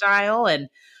lifestyle? And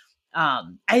I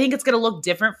think it's going to look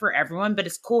different for everyone, but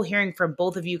it's cool hearing from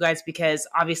both of you guys, because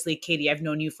obviously, Katie, I've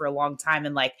known you for a long time,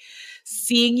 and like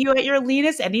seeing you at your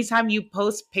leanest, anytime you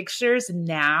post pictures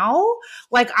now,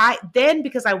 like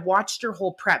because I watched your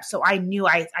whole prep. So I knew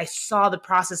I saw the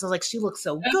process. I was like, she looks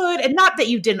so good. And not that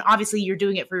you didn't, obviously you're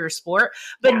doing it for your sport,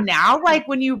 but now like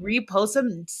when you repost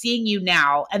them, seeing you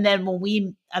now, and then when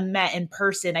we met in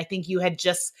person, I think you had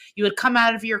come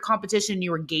out of your competition,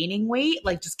 you were gaining weight,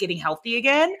 like just getting healthy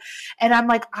again. And I'm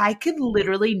like, I could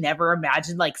literally never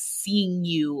imagine like seeing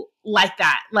you like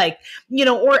that. Like,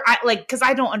 or I like, cause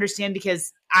I don't understand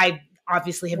because I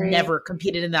obviously have never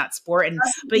competed in that sport.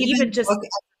 But even just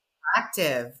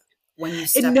active when you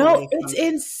step away from it's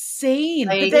insane.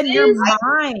 Like, but then your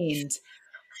mind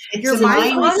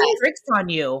tricks on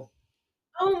you.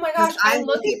 Oh my gosh. I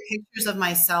look at pictures of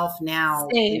myself now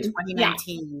in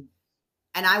 2019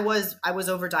 and I was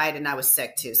over diet and I was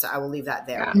sick too. So I will leave that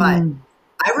there. But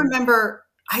I remember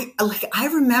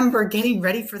getting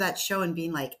ready for that show and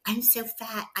being like, I'm so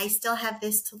fat. I still have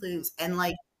this to lose. And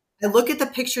like, I look at the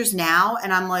pictures now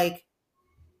and I'm like,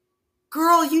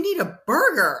 girl, you need a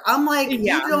burger. I'm like, you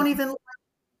don't even,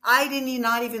 I did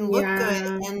not even look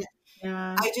good. And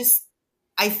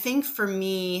I think for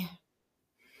me,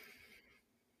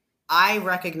 I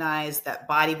recognize that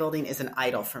bodybuilding is an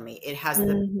idol for me. It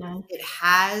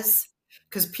has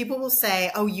because people will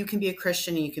say, oh, you can be a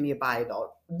Christian and you can be a bodybuilder.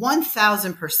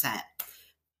 1000%.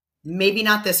 Maybe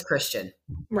not this Christian.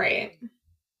 Right.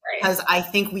 Because I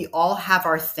think we all have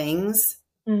our things.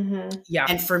 Yeah.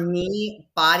 And for me,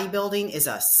 bodybuilding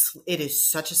it is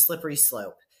such a slippery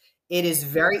slope. It is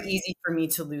very easy for me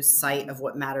to lose sight of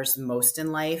what matters most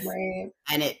in life. Right.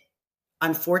 And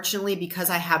unfortunately, because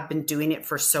I have been doing it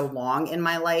for so long in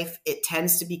my life, it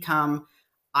tends to become,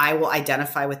 I will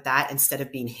identify with that instead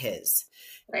of being his.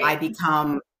 Right.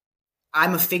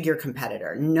 I'm a figure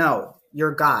competitor. No,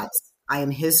 you're God's. I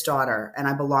am his daughter and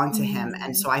I belong to him.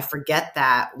 And so I forget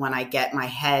that when I get my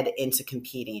head into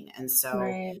competing. And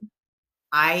so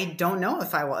I don't know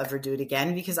if I will ever do it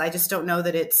again because I just don't know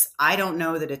that it's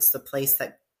the place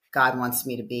that God wants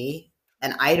me to be.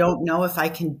 And I don't know if I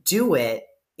can do it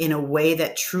in a way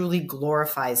that truly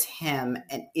glorifies him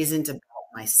and isn't about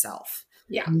myself.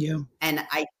 Yeah. And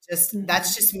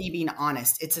that's just me being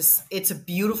honest. It's a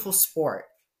beautiful sport.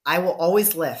 I will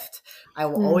always lift. I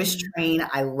will always train.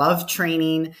 I love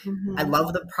training. I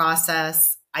love the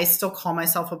process. I still call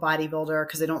myself a bodybuilder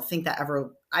because I don't think that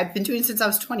I've been doing it since I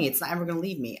was 20. It's not ever going to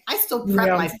leave me. I still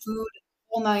prep my food,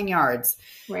 whole 9 yards.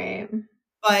 Right.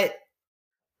 But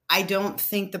I don't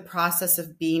think the process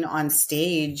of being on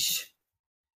stage,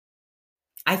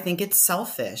 I think it's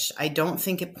selfish. I don't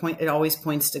think it always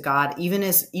points to God, even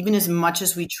as much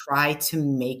as we try to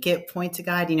make it point to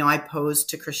God. I posed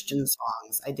to Christian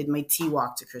songs. I did my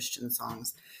T-walk to Christian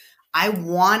songs. I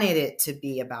wanted it to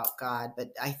be about God, but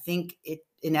I think it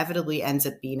inevitably ends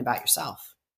up being about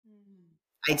yourself.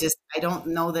 I don't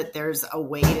know that there's a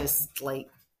way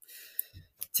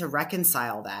to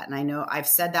reconcile that. And I know I've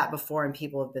said that before and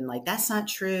people have been like, that's not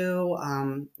true.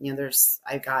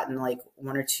 I've gotten like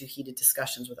 1 or 2 heated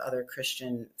discussions with other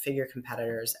Christian figure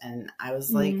competitors. And I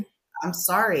was like, I'm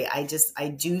sorry. I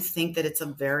do think that it's a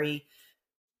very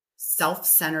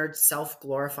self-centered,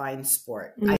 self-glorifying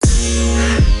sport.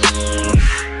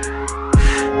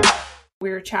 We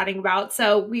were chatting about,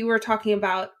 so we were talking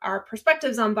about our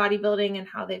perspectives on bodybuilding and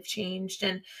how they've changed.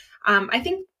 And I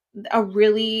think a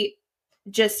really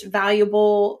just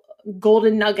valuable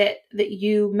golden nugget that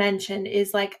you mentioned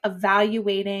is like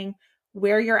evaluating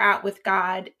where you're at with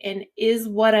God and is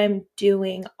what I'm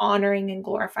doing honoring and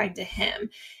glorifying to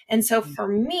him. And so for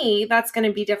me, that's going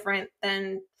to be different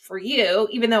than for you,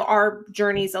 even though our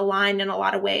journeys align in a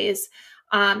lot of ways.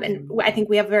 And I think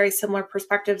we have very similar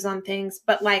perspectives on things,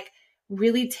 but like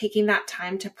really taking that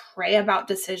time to pray about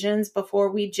decisions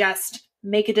before we just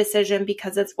make a decision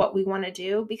because it's what we want to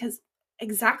do. Because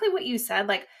exactly what you said,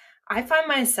 like I find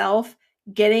myself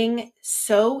getting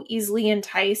so easily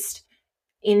enticed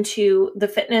into the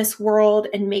fitness world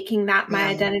and making that my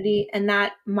identity and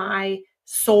that my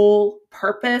sole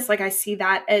purpose. Like I see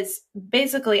that as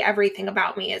basically everything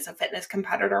about me as a fitness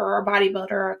competitor or a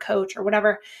bodybuilder or a coach or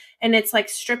whatever. And it's like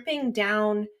stripping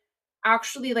down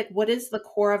actually like what is the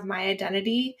core of my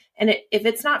identity. And if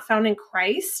it's not found in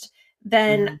Christ,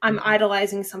 then I'm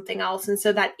idolizing something else. And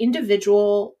so that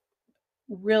individual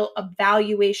real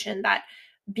evaluation, that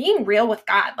being real with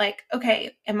God, like,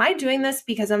 okay, am I doing this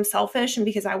because I'm selfish and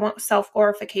because I want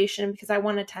self-glorification, because I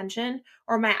want attention,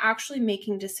 or am I actually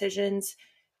making decisions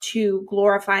to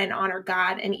glorify and honor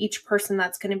God? And each person,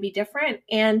 that's going to be different.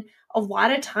 And a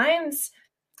lot of times,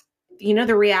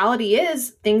 the reality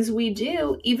is things we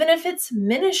do, even if it's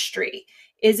ministry,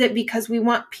 is it because we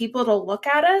want people to look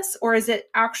at us, or is it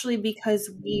actually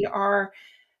because we are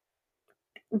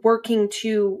working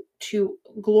to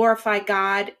glorify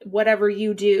God, whatever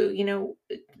you do,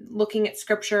 looking at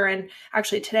scripture? And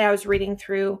actually today I was reading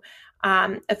through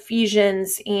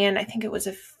Ephesians, and I think it was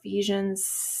Ephesians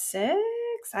 6.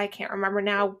 I can't remember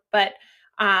now, but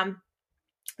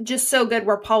just so good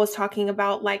where Paul was talking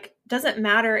about, like, doesn't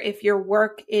matter if your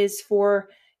work is for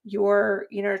your,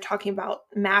 talking about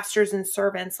masters and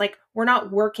servants. Like, we're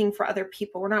not working for other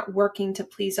people. We're not working to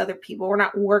please other people. We're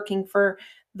not working for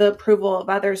the approval of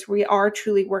others. We are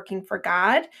truly working for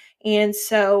God. And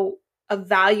so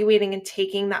evaluating and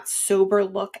taking that sober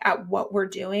look at what we're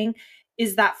doing,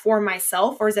 is that for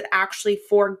myself, or is it actually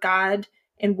for God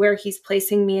and where he's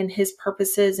placing me in his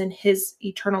purposes and his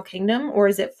eternal kingdom? Or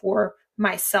is it for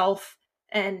myself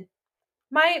and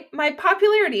my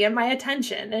popularity and my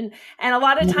attention? And a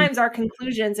lot of times our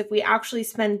conclusions, if we actually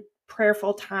spend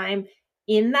prayerful time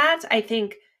in that, I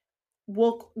think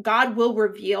God will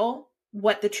reveal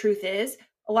what the truth is.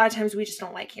 A lot of times we just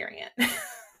don't like hearing it.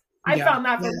 I found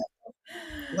that for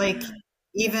like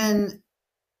even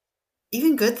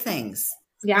good things.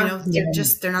 Yeah.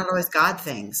 They're not always God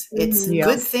things. It's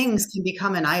good things can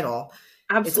become an idol.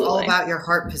 Absolutely. It's all about your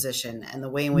heart position and the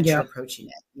way in which you're approaching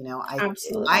it.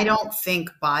 Absolutely. I don't think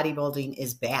bodybuilding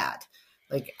is bad.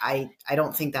 Like, I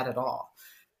don't think that at all.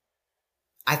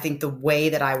 I think the way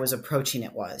that I was approaching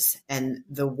it was, and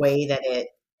the way that it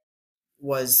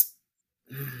was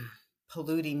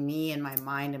polluting me and my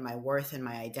mind and my worth and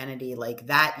my identity, like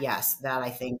that. Yes, that I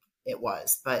think it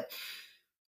was. But,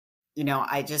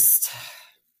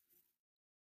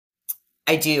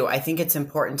 I think it's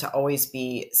important to always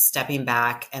be stepping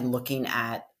back and looking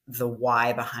at the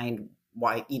why behind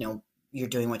why, you're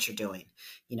doing what you're doing.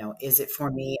 Is it for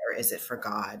me or is it for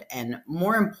God? And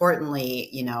more importantly,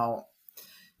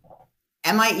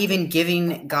 am I even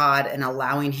giving God and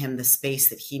allowing him the space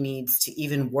that he needs to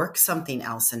even work something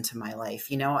else into my life?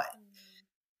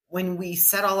 When we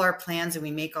set all our plans and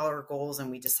we make all our goals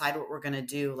and we decide what we're going to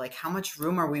do, like, how much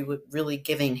room are we really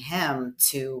giving him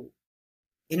to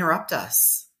interrupt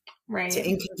us, right, to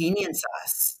inconvenience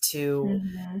us, to,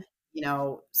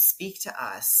 speak to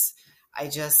us? I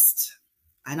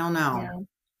don't know.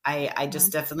 Yeah. I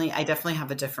definitely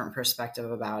have a different perspective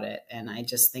about it. And I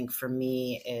just think for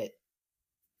me,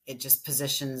 it just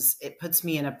puts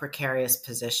me in a precarious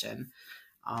position.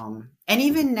 And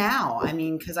even now, I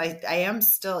mean, cause I am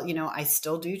still, I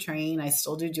still do train. I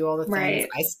still do all the things. Right.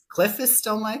 Cliff is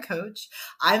still my coach.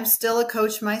 I'm still a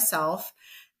coach myself.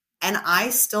 And I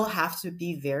still have to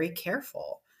be very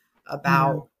careful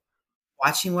about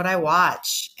watching what I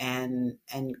watch and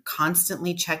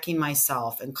constantly checking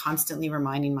myself and constantly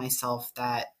reminding myself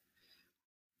that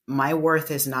my worth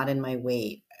is not in my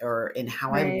weight or in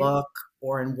how I look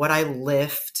or in what I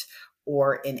lift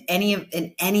or in any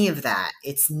of that.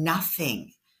 It's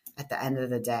nothing at the end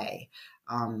of the day,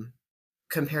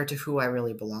 compared to who I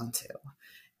really belong to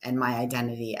and my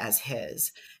identity as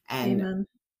his. And Amen.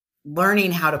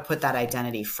 Learning how to put that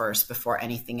identity first before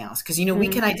anything else. Cause, we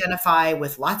can identify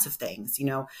with lots of things,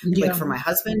 like for my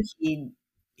husband,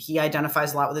 he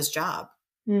identifies a lot with his job.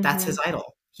 That's his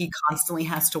idol. He constantly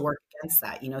has to work against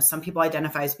that. Some people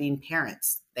identify as being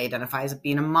parents. They identify as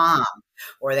being a mom,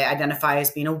 or they identify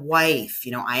as being a wife.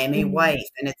 I am a wife.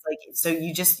 And it's like, so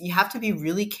you have to be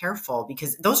really careful,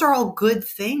 because those are all good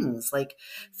things, like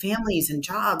families and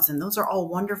jobs. And those are all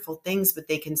wonderful things, but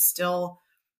they can still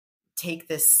take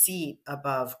this seat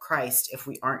above Christ if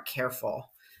we aren't careful.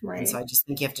 Right. And so I just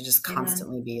think you have to just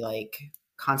constantly be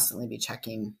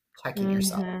checking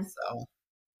yourself. So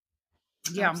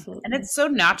yeah. Absolutely. And it's so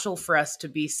natural for us to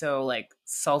be so like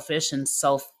selfish and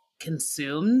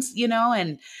self-consumed,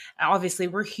 and obviously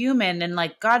we're human, and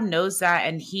like God knows that.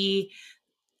 And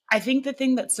I think the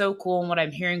thing that's so cool and what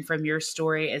I'm hearing from your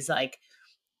story is like,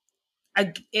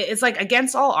 it's like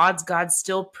against all odds, God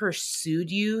still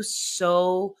pursued you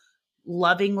so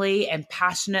lovingly and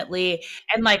passionately.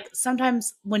 And like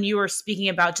sometimes when you were speaking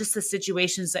about just the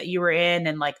situations that you were in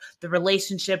and like the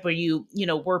relationship where you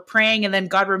were praying and then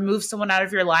God removed someone out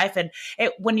of your life. And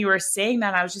when you were saying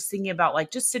that, I was just thinking about like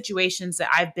just situations that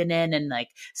I've been in and like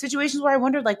situations where I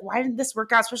wondered like, why didn't this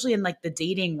work out? Especially in like the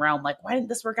dating realm, like why didn't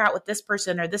this work out with this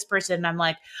person or this person? And I'm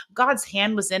like, God's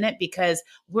hand was in it, because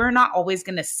we're not always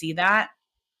going to see that,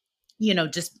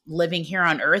 just living here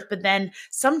on earth. But then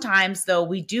sometimes though,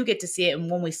 we do get to see it.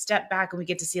 And when we step back and we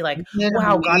get to see like,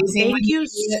 wow, God, thank you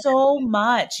so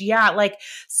much. Yeah. Like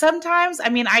sometimes, I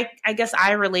mean, I guess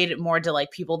I relate it more to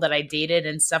like people that I dated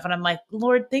and stuff. And I'm like,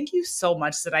 Lord, thank you so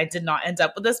much that I did not end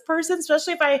up with this person,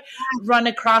 especially if I run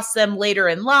across them later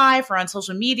in life or on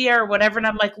social media or whatever. And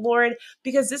I'm like, Lord,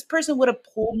 because this person would have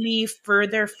pulled me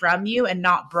further from you and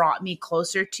not brought me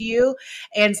closer to you.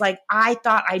 And it's like, I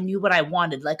thought I knew what I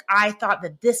wanted. Like I thought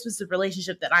that this was the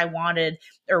relationship that I wanted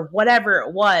or whatever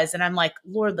it was. And I'm like,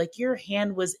 Lord, like your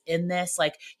hand was in this,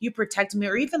 like you protected me.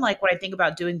 Or even like when I think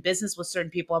about doing business with certain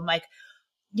people, I'm like,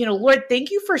 Lord,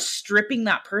 thank you for stripping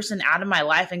that person out of my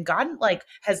life. And God like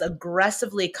has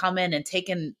aggressively come in and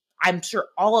taken, I'm sure,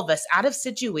 all of us out of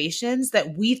situations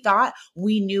that we thought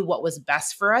we knew what was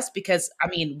best for us, because I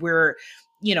mean,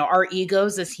 our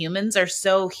egos as humans are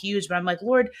so huge. But I'm like,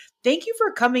 Lord, thank you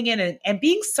for coming in and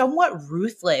being somewhat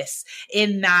ruthless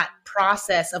in that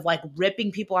process of like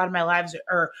ripping people out of my lives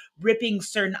or ripping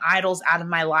certain idols out of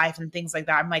my life and things like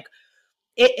that. I'm like,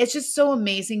 it's just so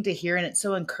amazing to hear. And it's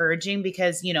so encouraging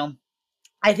because,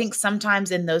 I think sometimes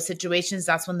in those situations,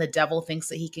 that's when the devil thinks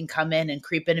that he can come in and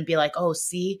creep in and be like, oh,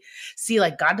 see,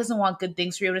 like God doesn't want good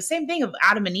things for you. And the same thing of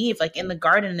Adam and Eve, like in the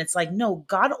garden, it's like, no,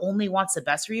 God only wants the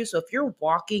best for you. So if you're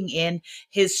walking in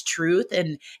his truth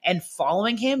and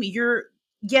following him,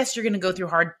 yes, you're going to go through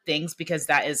hard things because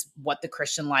that is what the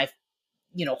Christian life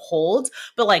holds,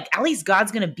 but like at least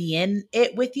God's going to be in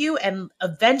it with you. And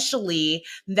eventually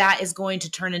that is going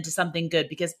to turn into something good,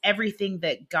 because everything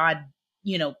that God,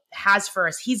 has for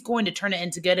us, he's going to turn it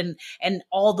into good, and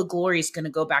all the glory is going to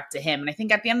go back to him. And I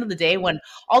think at the end of the day, when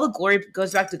all the glory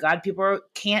goes back to God, people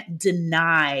can't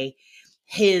deny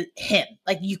him.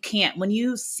 Like you can't, when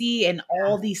you see in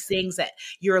all these things that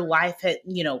your life had,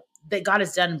 that God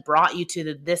has done, brought you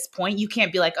to this point, you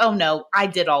can't be like, oh no, I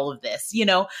did all of this.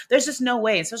 There's just no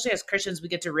way. Especially as Christians, we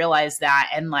get to realize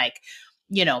that. And like,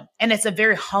 and it's a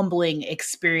very humbling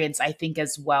experience, I think,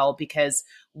 as well, because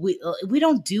we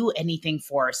don't do anything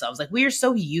for ourselves. Like we are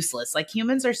so useless. Like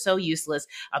humans are so useless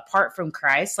apart from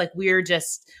Christ. Like we're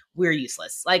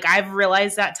useless. Like I've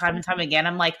realized that time and time again.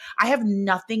 I'm like, I have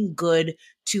nothing good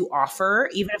to offer,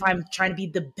 even if I'm trying to be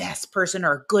the best person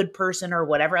or a good person or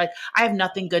whatever. Like I have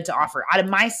nothing good to offer out of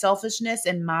my selfishness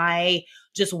and my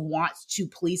just want to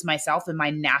please myself and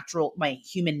my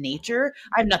human nature.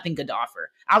 I have nothing good to offer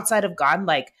outside of God.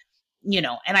 Like,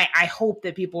 and I hope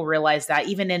that people realize that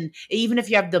even if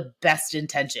you have the best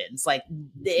intentions, like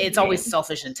it's always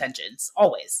selfish intentions,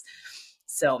 always.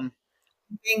 So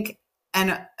I think,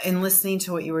 and in listening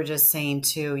to what you were just saying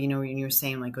too, when you were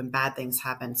saying like when bad things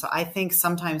happen. So I think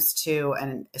sometimes too,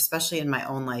 and especially in my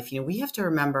own life, we have to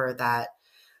remember that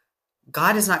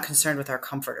God is not concerned with our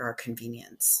comfort or our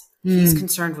convenience. He's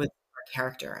concerned with our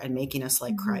character and making us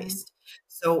like Christ.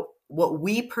 So what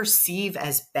we perceive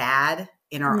as bad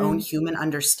in our own human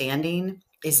understanding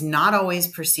is not always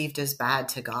perceived as bad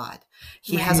to God.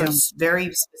 He has a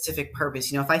very specific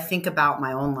purpose. If I think about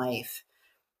my own life,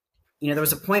 there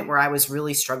was a point where I was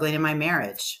really struggling in my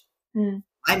marriage.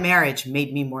 My marriage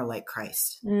made me more like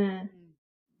Christ.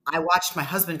 I watched my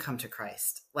husband come to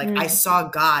Christ. Like I saw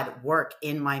God work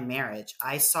in my marriage.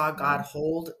 I saw God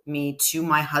hold me to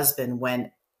my husband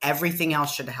when everything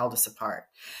else should have held us apart.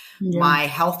 My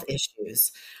health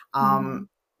issues, at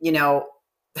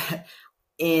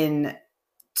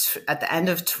the end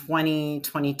of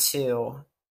 2022,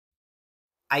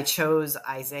 I chose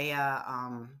Isaiah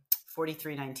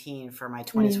 43:19 for my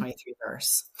 2023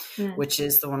 verse, which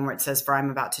is the one where it says, "For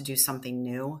I'm about to do something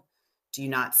new. Do you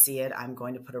not see it? I'm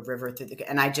going to put a river through the,"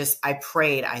 and I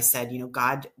prayed, I said,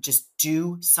 God, just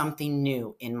do something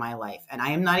new in my life. And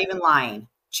I am not even lying.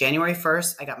 January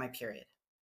 1st, I got my period.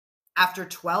 After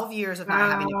 12 years of not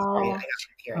having a period, I got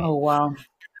my period. Oh, wow.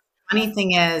 Funny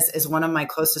thing is one of my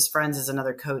closest friends is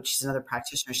another coach. She's another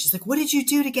practitioner. She's like, "What did you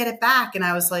do to get it back?" And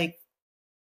I was like,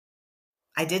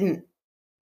 I didn't.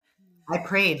 I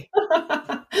prayed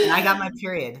and I got my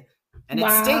period. And it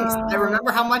stinks. I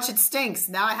remember how much it stinks.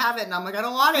 Now I have it and I'm like, I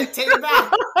don't want it. Take it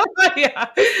back. Yeah.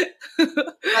 But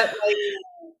like,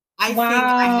 I think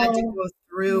I had to go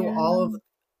through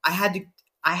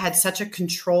I had such a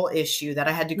control issue that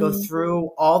I had to go through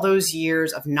all those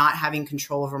years of not having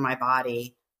control over my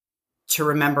body to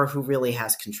remember who really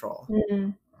has control.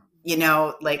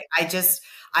 Like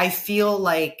I feel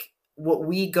like what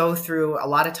we go through, a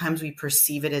lot of times we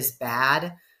perceive it as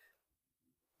bad,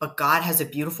 but God has a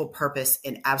beautiful purpose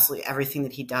in absolutely everything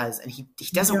that he does. And he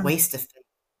doesn't waste a thing.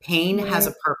 Pain has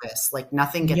a purpose, like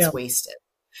nothing gets wasted.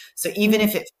 So even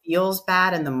if it feels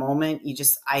bad in the moment,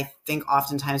 I think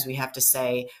oftentimes we have to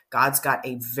say, God's got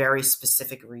a very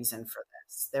specific reason for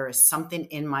this. There is something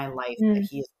in my life that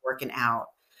he is working out.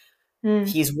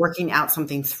 He's working out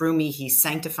something through me. He's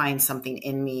sanctifying something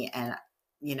in me. And,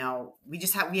 we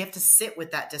have to sit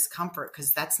with that discomfort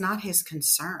because that's not his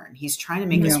concern. He's trying to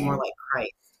make us more like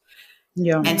Christ.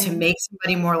 Yeah. And to make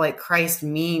somebody more like Christ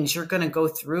means you're going to go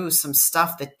through some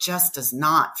stuff that just does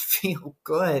not feel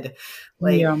good.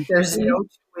 Like there's no two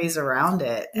ways around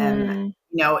it. And,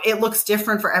 it looks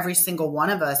different for every single one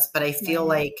of us, but I feel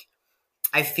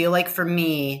like for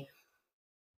me,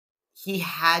 he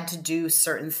had to do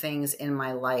certain things in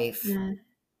my life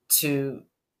to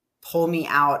pull me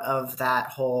out of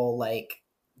that whole, like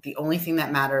the only thing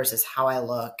that matters is how I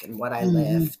look and what I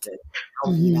lift and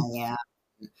how lean I am,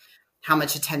 and how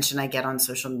much attention I get on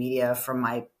social media from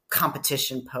my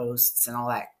competition posts and all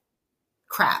that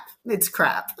crap. It's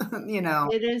crap,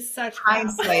 It is such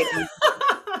hindsight.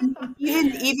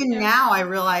 even now I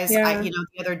realize, the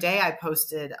other day I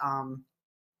posted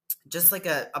just like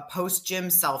a post-gym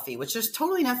selfie, which there's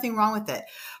totally nothing wrong with it.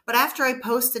 But after I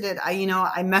posted it, I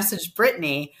messaged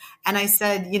Brittany and I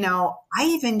said, I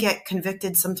even get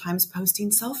convicted sometimes posting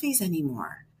selfies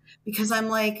anymore, because I'm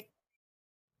like,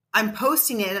 I'm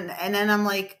posting it and then I'm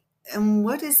like, and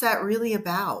what is that really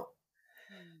about?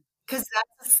 Because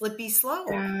that's a slippery slope.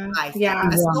 I think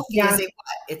a selfie is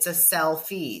it's a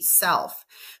selfie, self.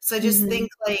 So I just think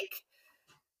like,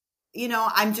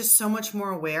 I'm just so much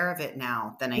more aware of it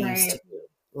now than I used to be.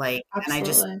 Like,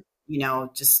 absolutely. And I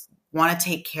just want to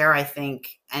take care, I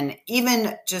think, and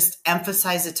even just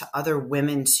emphasize it to other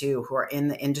women too, who are in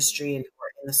the industry and who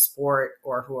are in the sport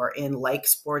or who are in like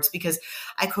sports, because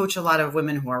I coach a lot of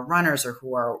women who are runners or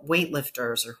who are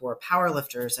weightlifters or who are power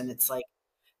lifters. And it's like,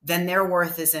 then their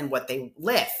worth is in what they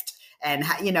lift and,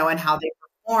 and how they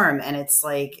perform. And it's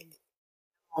like,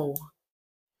 oh,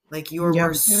 like you are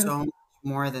worth so much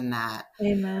more than that.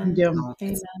 Amen. Amen.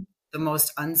 The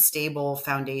most unstable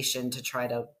foundation to try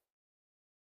to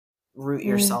root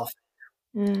yourself.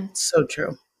 So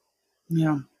true.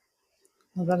 Yeah.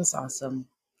 Well, that is awesome.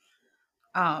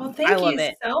 Well, thank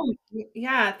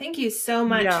you so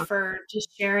much for just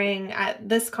sharing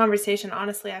this conversation.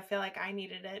 Honestly, I feel like I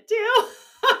needed it too.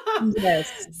 Yes.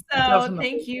 So definitely.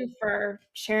 Thank you for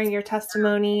sharing your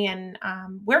testimony. And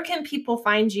where can people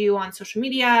find you on social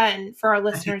media, and for our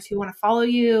listeners who want to follow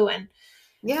you and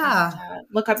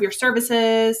look up your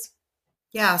services?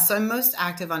 Yeah. So I'm most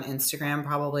active on Instagram,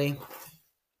 probably.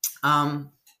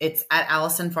 It's at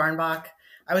Allison Fahrenbach.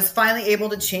 I was finally able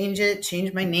to change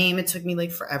my name. It took me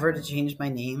like forever to change my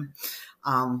name.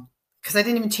 Because I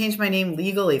didn't even change my name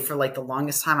legally for like the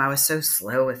longest time. I was so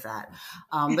slow with that.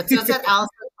 But so it's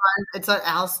at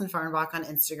Allison Fahrenbach on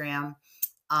Instagram.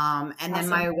 And then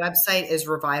my website is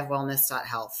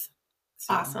revivewellness.health.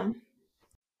 So. Awesome.